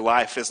out, your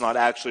life is not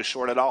actually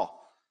short at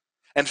all.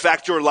 In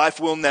fact, your life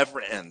will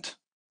never end.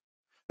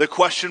 The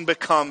question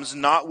becomes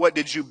not what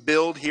did you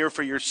build here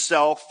for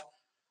yourself,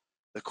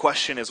 The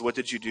question is, what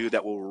did you do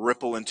that will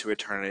ripple into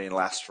eternity and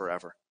last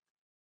forever?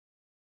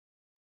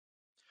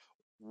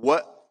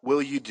 What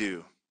will you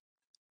do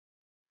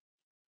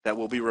that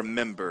will be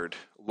remembered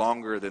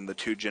longer than the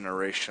 2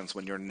 generations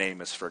when your name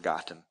is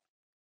forgotten?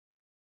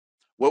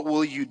 What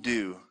will you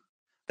do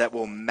that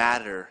will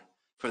matter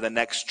for the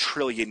next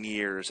trillion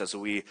years as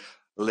we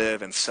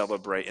live and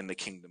celebrate in the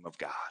kingdom of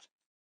God?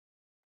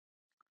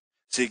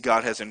 See,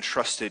 God has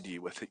entrusted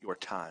you with your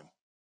time.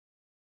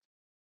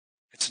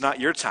 It's not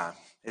your time,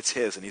 it's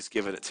His, and He's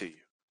given it to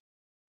you.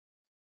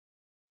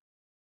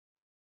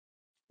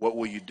 What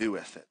will you do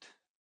with it?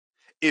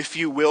 If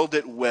you willed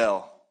it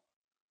well,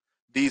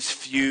 these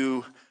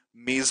few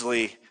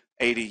measly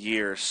 80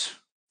 years,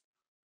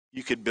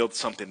 you could build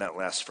something that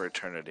lasts for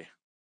eternity.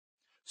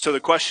 So the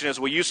question is,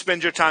 will you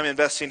spend your time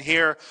investing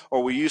here,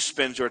 or will you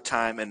spend your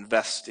time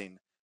investing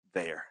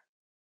there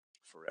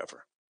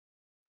forever?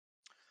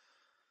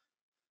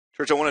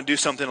 Church, I want to do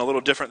something a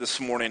little different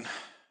this morning.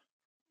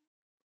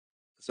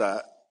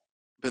 I've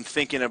been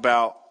thinking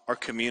about our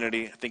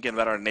community, thinking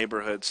about our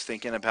neighborhoods,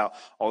 thinking about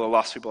all the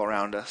lost people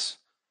around us.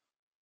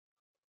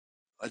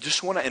 I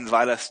just want to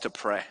invite us to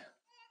pray.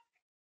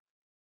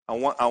 I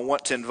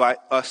want to invite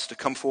us to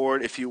come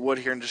forward, if you would,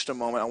 here in just a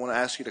moment. I want to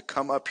ask you to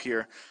come up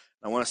here.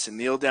 I want us to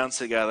kneel down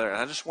together, and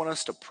I just want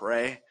us to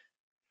pray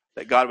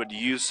that God would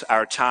use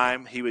our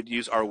time. He would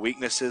use our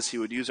weaknesses. He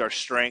would use our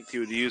strength. He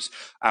would use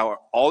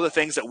all the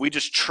things that we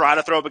just try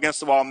to throw up against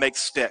the wall and make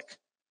stick.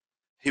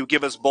 He would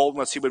give us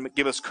boldness. He would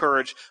give us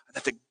courage, and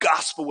that the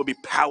gospel would be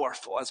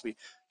powerful as we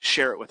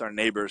share it with our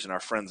neighbors and our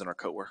friends and our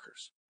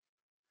coworkers.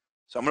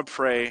 So I'm going to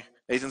pray.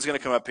 Nathan's going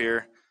to come up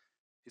here.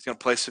 He's going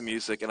to play some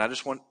music, and I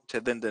just want to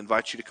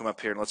invite you to come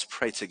up here and let's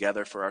pray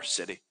together for our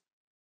city.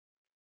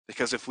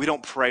 Because if we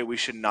don't pray, we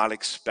should not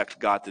expect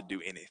God to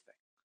do anything.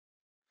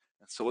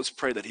 And so let's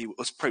pray big,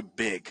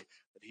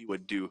 that He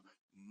would do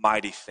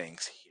mighty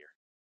things here,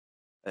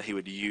 that He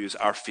would use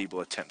our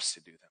feeble attempts to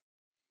do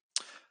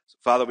them. So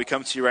Father, we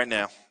come to you right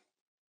now.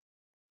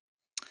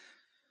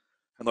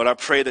 And Lord, I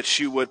pray that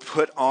you would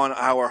put on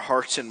our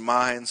hearts and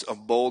minds a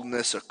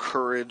boldness, a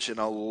courage, and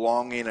a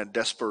longing, a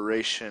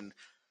desperation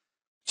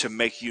to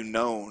make you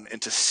known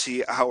and to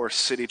see our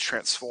city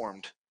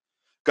transformed.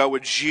 God,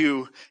 would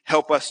you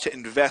help us to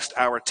invest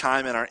our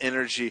time and our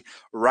energy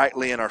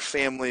rightly in our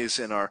families,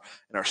 in our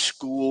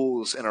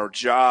schools, in our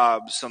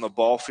jobs, on the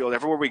ball field,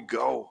 everywhere we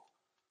go.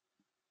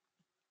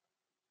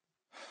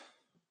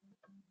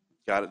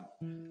 God,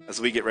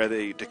 as we get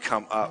ready to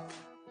come up,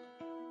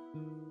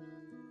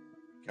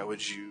 God,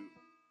 would you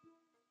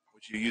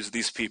use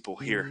these people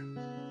here,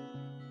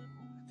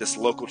 this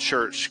local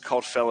church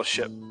called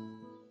Fellowship,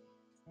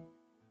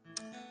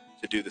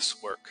 to do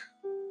this work.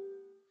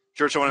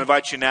 Church, I want to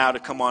invite you now to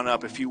come on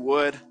up. If you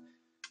would, if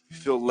you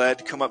feel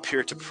led, come up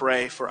here to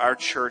pray for our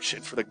church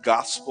and for the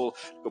gospel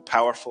to go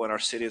powerful in our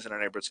cities and our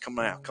neighborhoods. Come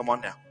on now. Come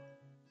on now.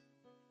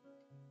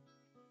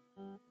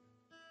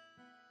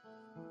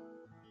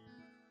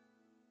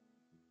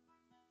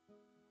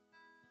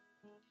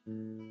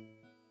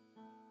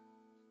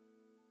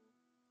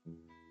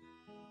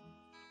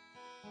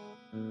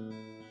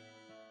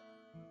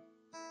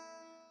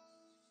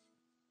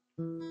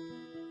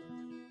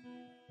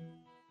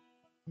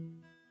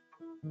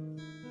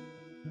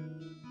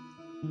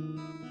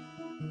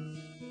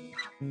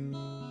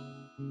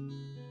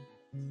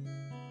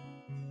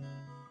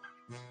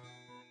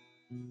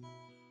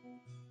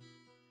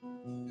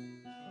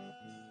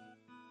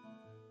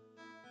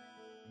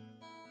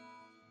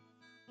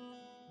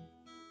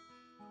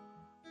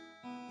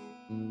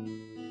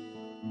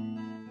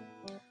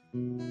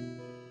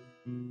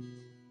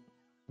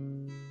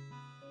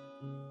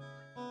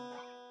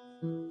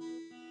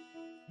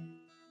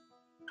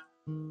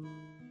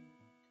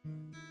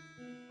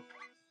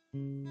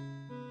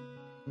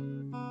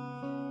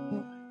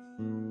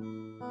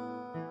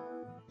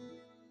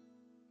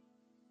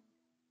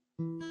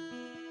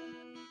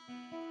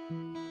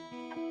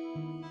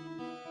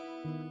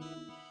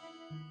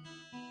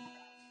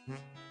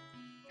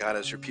 God,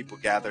 as your people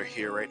gather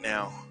here right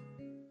now,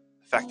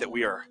 the fact that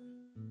we are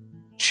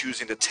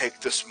choosing to take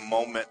this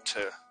moment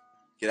to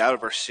get out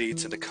of our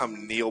seats and to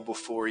come kneel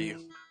before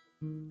you,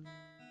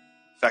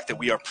 the fact that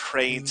we are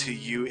praying to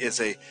you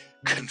is a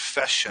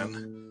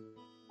confession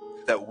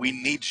that we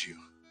need you.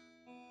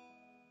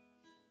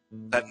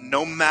 That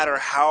no matter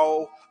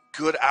how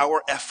good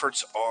our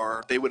efforts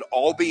are, they would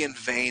all be in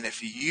vain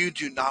if you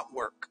do not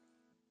work.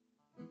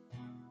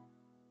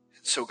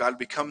 So God,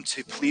 we come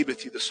to plead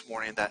with you this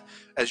morning that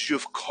as you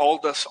have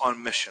called us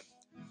on mission,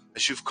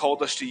 as you've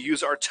called us to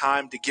use our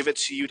time to give it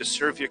to you to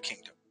serve your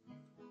kingdom,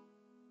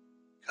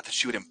 God,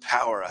 that you would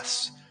empower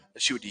us,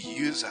 that you would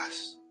use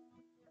us.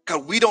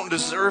 God, we don't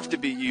deserve to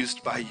be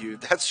used by you,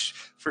 that's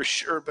for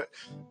sure, but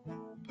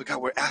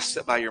God, we're asked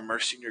that by your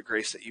mercy and your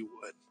grace that you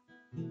would.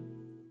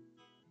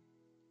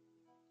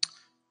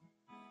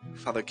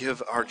 Father,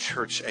 give our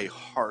church a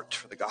heart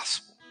for the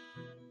gospel,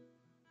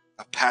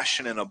 a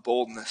passion and a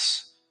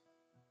boldness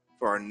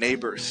for our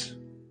neighbors,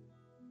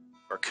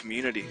 for our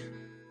community,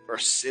 for our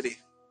city.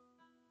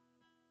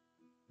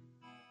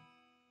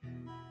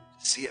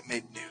 see it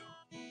made new.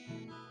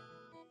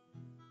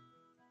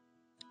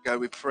 God,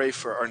 we pray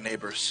for our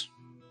neighbors.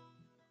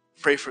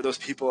 Pray for those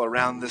people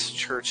around this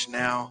church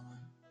now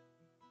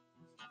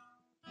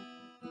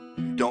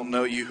who don't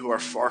know you, who are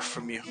far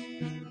from you.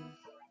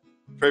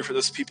 Pray for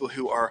those people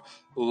who are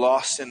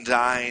lost and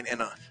dying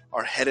and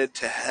are headed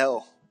to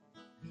hell.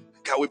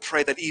 God, we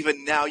pray that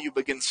even now you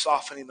begin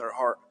softening their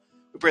heart.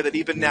 We pray that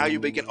even now you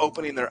begin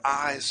opening their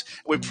eyes.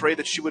 We pray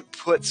that you would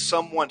put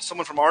someone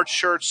from our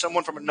church,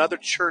 someone from another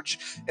church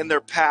in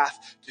their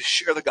path to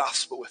share the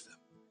gospel with them,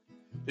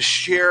 to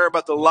share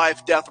about the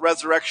life, death,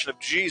 resurrection of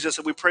Jesus.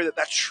 And we pray that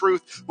that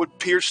truth would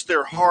pierce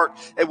their heart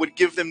and would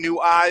give them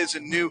new eyes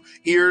and new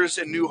ears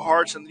and new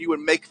hearts, and you would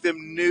make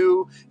them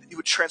new, and you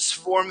would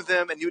transform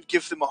them, and you would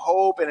give them a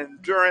hope and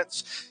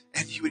endurance,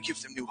 and you would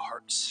give them new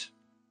hearts.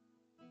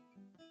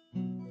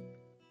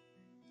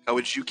 God,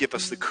 would you give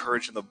us the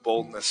courage and the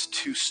boldness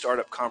to start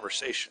up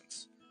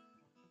conversations,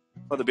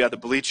 whether it be at the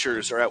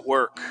bleachers or at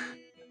work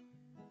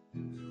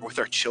or with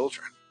our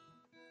children.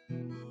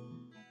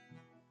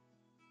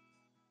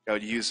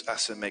 God, use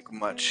us and make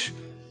much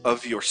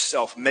of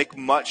yourself. Make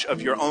much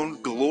of your own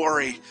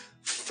glory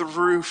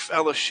through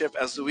fellowship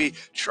as we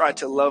try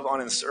to love on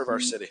and serve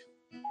our city.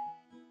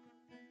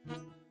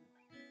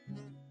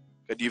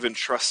 God, you've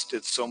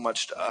entrusted so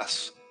much to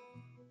us.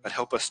 God,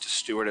 help us to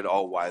steward it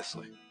all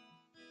wisely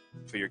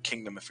for your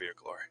kingdom and for your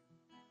glory.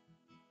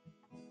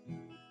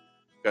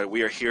 God,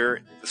 we are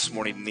here this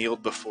morning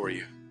kneeled before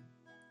you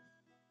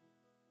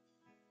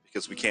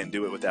because we can't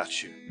do it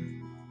without you.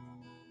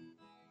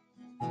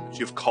 But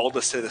you've called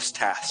us to this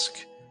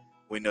task.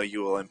 We know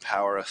you will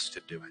empower us to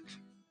do it.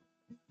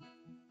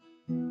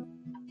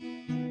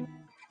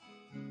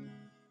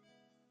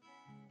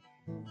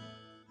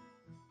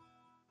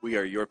 We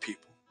are your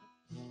people.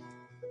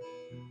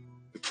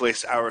 We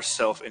place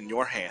ourselves in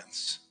your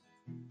hands.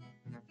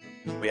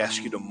 We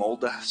ask you to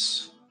mold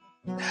us,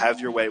 to have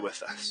your way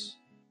with us.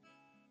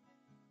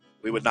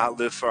 We would not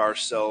live for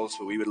ourselves,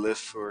 but we would live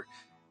for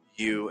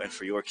you and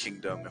for your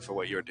kingdom and for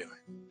what you're doing.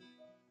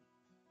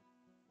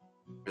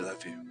 We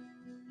love you.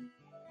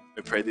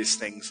 We pray these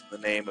things in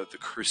the name of the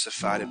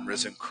crucified and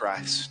risen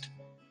Christ.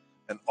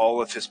 And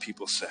all of his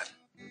people said,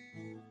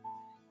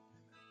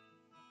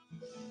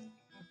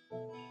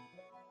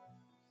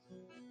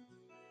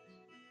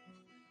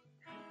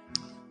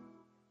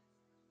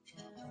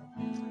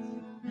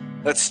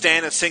 let's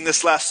stand and sing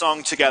this last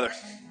song together.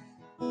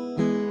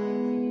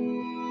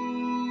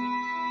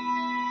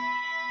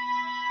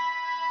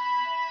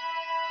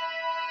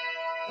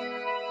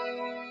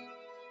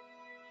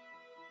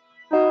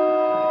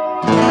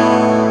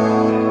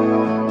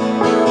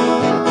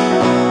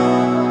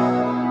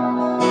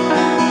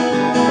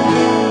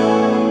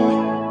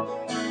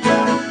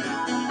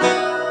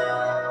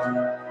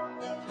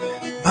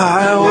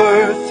 My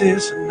worth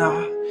is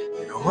not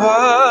in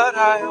what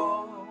I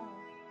own,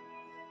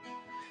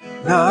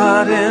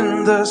 not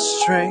in the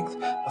strength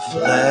of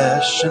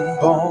flesh and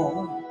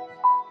bone,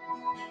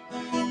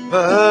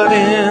 but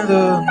in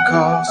the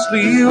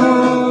costly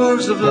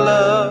wounds of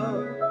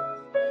love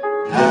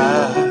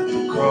at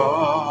the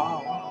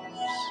cross.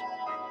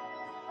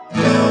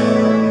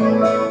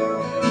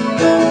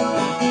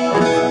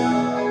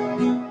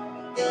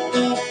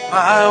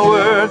 My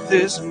worth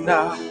is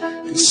not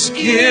in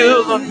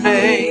skill or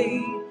name,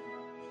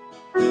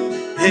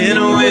 in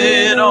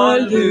win or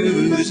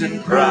lose,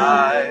 in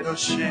pride or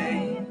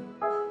shame,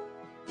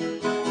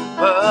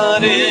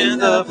 but in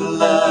the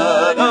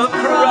blood of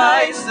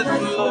Christ that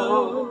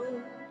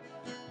flowed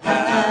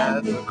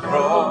at the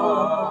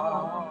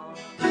cross.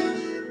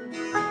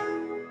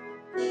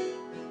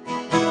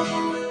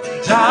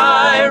 And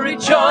I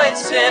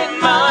rejoice in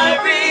my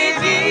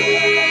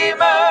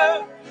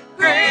Redeemer,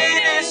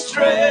 greatest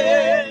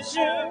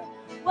treasure,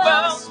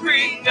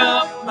 wellspring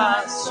of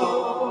my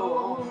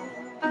soul.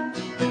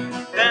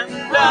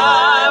 And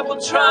I will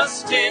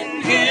trust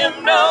in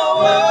him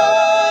no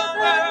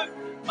other.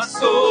 My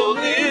soul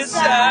is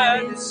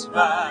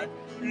satisfied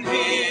in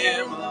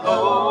him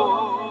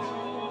alone.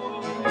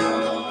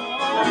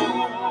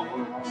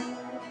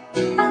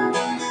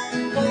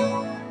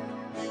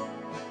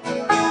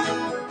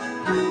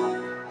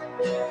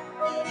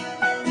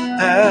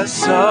 As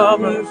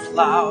summer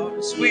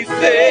flowers we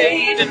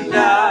fade and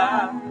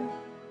die,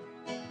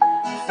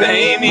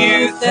 fame,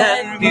 youth,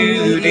 and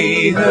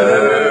beauty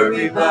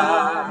hurry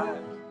by,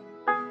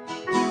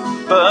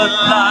 but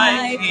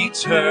life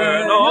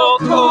eternal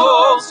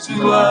calls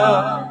to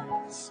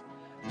us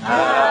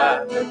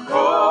at the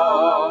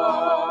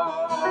cross.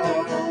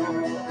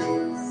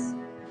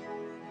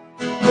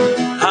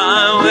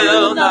 I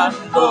will not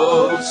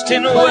boast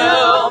in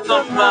wealth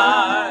or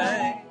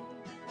might,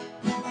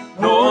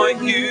 nor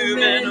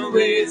human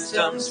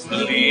wisdom's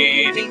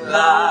fleeting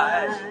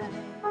light,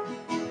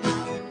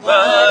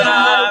 but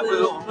I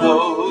will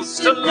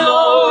boast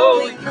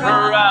alone in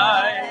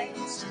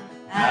Christ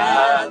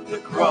at the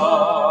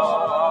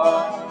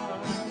cross.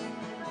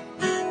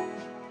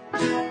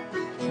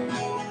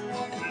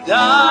 And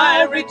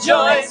I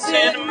rejoice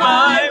in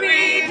my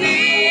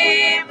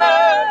Redeemer,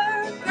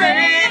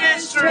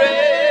 greatest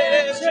treasure,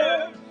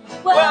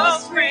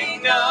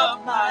 wellspring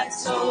of my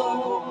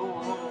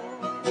soul.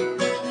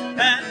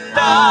 And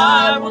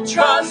I will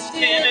trust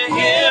in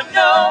him,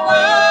 no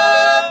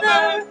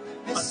other.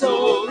 My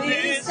soul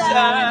is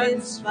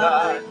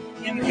satisfied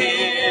in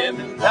him,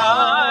 and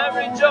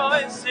I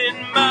rejoice in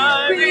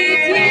my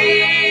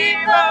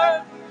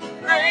Redeemer,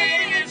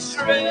 greatest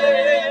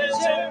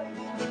treasure,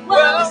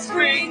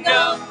 wellspring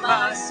of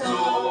my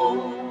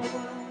soul.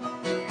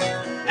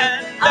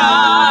 And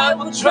I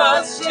will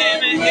trust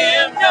in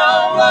him,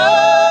 no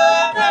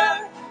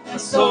other. My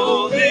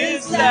soul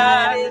is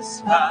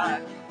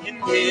satisfied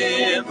in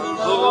him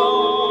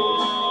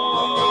alone.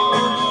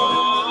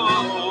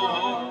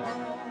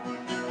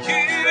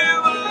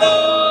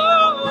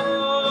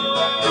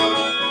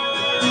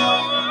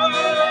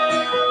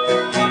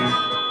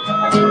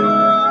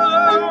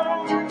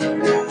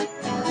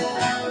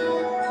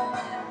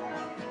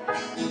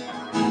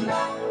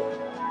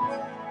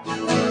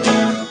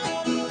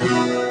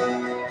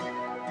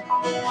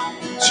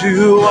 You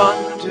to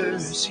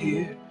wonders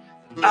here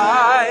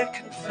I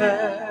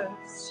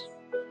confess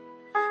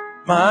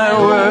my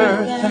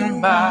worth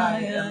and my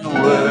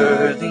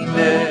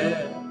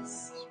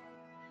unworthiness,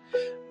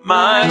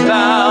 my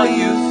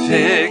value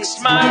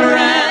fixed, my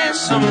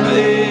ransom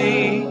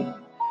paid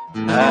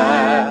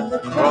at the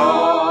cross.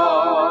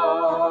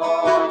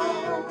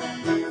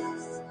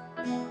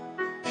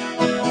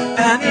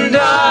 And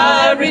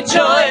I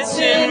rejoice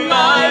in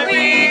my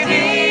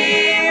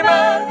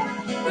Redeemer,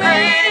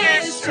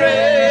 greatest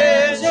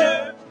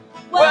treasure,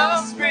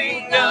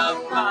 wellspring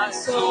of my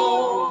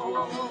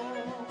soul.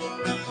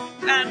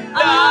 And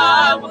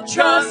I will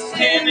trust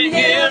in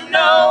him,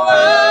 no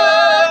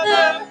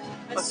other.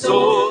 My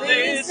soul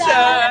is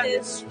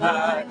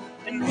satisfied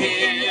in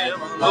him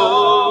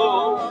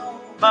alone.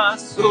 My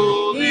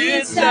soul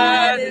is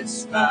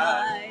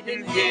satisfied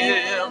in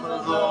him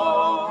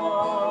alone.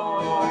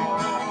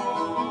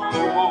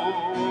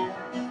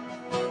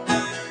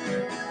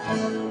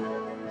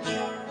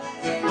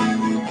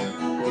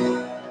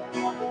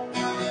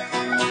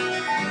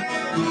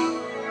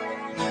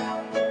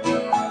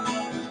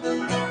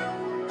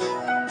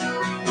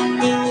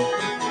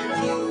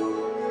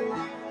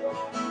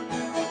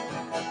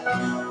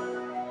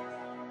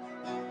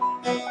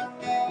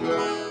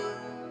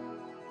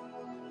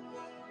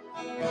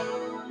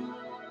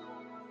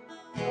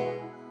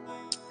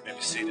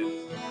 Maybe seated.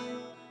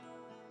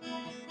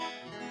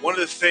 One of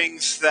the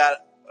things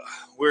that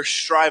we're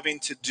striving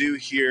to do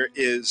here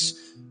is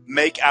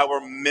make our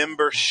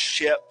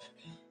membership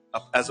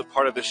as a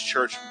part of this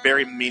church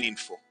very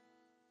meaningful.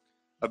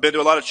 I've been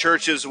to a lot of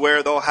churches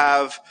where they'll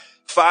have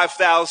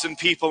 5,000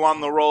 people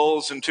on the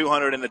rolls and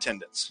 200 in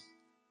attendance.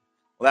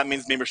 Well, that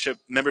means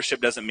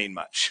membership doesn't mean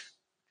much.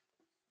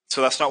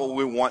 So that's not what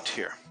we want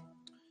here.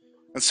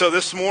 And so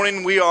this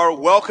morning we are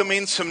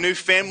welcoming some new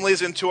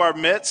families into our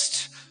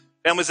midst.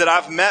 Families that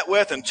I've met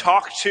with and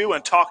talked to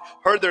and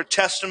heard their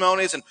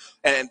testimonies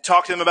and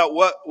talked to them about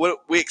what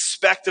we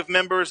expect of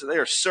members. That they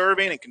are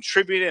serving and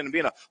contributing and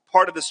being a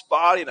part of this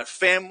body and a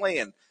family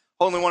and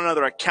holding one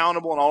another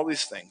accountable and all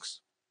these things.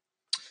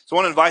 So I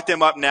want to invite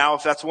them up now.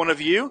 If that's one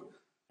of you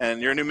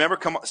and you're a new member,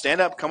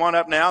 stand up, come on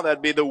up now.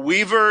 That'd be the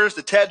Weavers,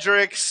 the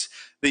Tedricks,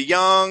 the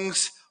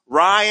Youngs,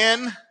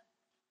 Ryan.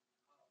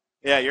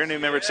 Yeah, you're a new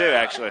member too,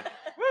 actually.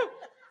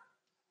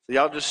 So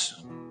y'all just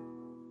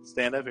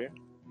stand up here.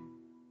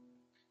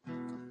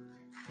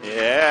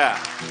 Yeah.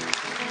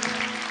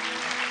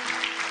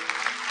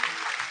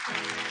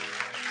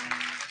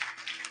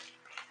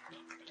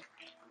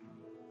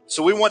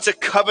 So we want to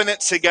covenant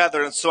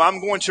together. And so I'm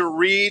going to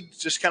read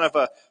just kind of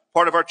a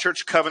part of our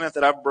church covenant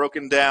that I've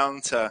broken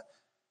down to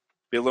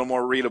be a little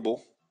more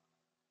readable.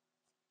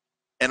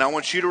 And I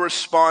want you to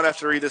respond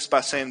after I read this by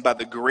saying, by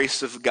the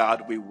grace of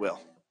God, we will.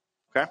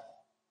 Okay?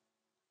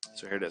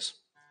 So here it is.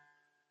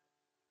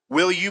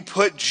 Will you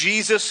put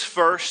Jesus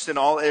first in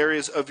all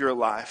areas of your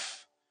life?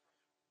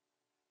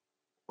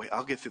 Wait,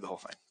 I'll get through the whole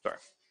thing. Sorry.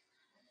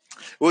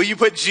 Will you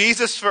put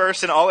Jesus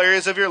first in all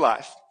areas of your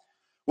life?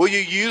 Will you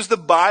use the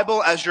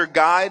Bible as your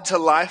guide to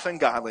life and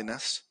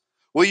godliness?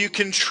 Will you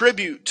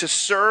contribute to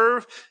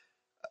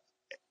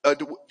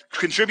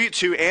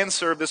and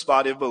serve this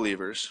body of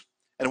believers?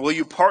 And will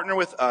you partner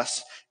with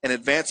us in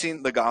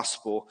advancing the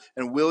gospel?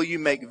 And will you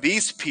make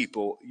these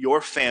people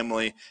your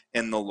family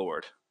in the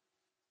Lord?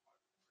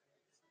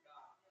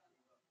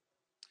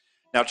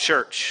 Now,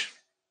 church,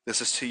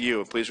 this is to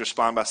you. Please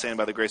respond by saying,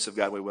 by the grace of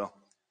God, we will.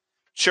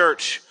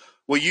 Church,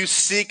 will you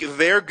seek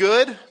their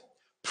good,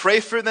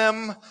 pray for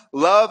them,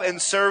 love and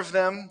serve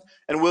them,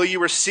 and will you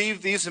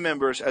receive these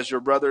members as your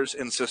brothers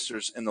and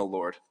sisters in the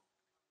Lord?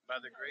 By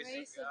the grace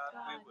of God,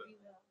 we will.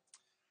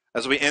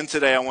 As we end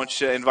today, I want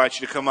to invite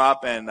you to come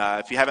up and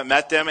if you haven't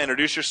met them,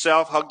 introduce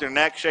yourself, hug their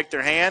neck, shake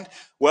their hand,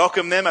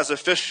 welcome them as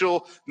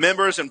official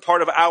members and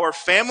part of our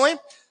family.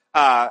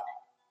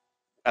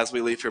 As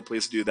we leave here,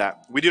 please do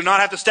that. We do not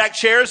have to stack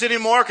chairs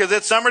anymore because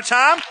it's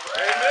summertime.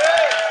 Amen.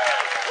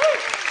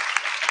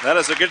 That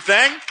is a good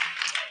thing.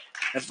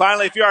 And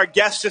finally, if you're our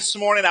guest this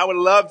morning, I would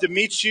love to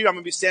meet you. I'm going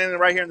to be standing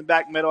right here in the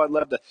back middle. I'd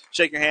love to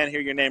shake your hand,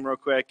 hear your name real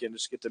quick, and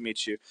just get to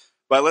meet you.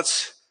 But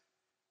let's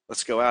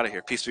go out of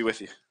here. Peace be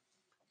with you. Did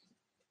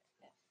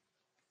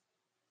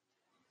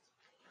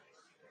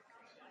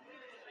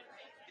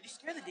you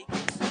scare the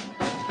deacons?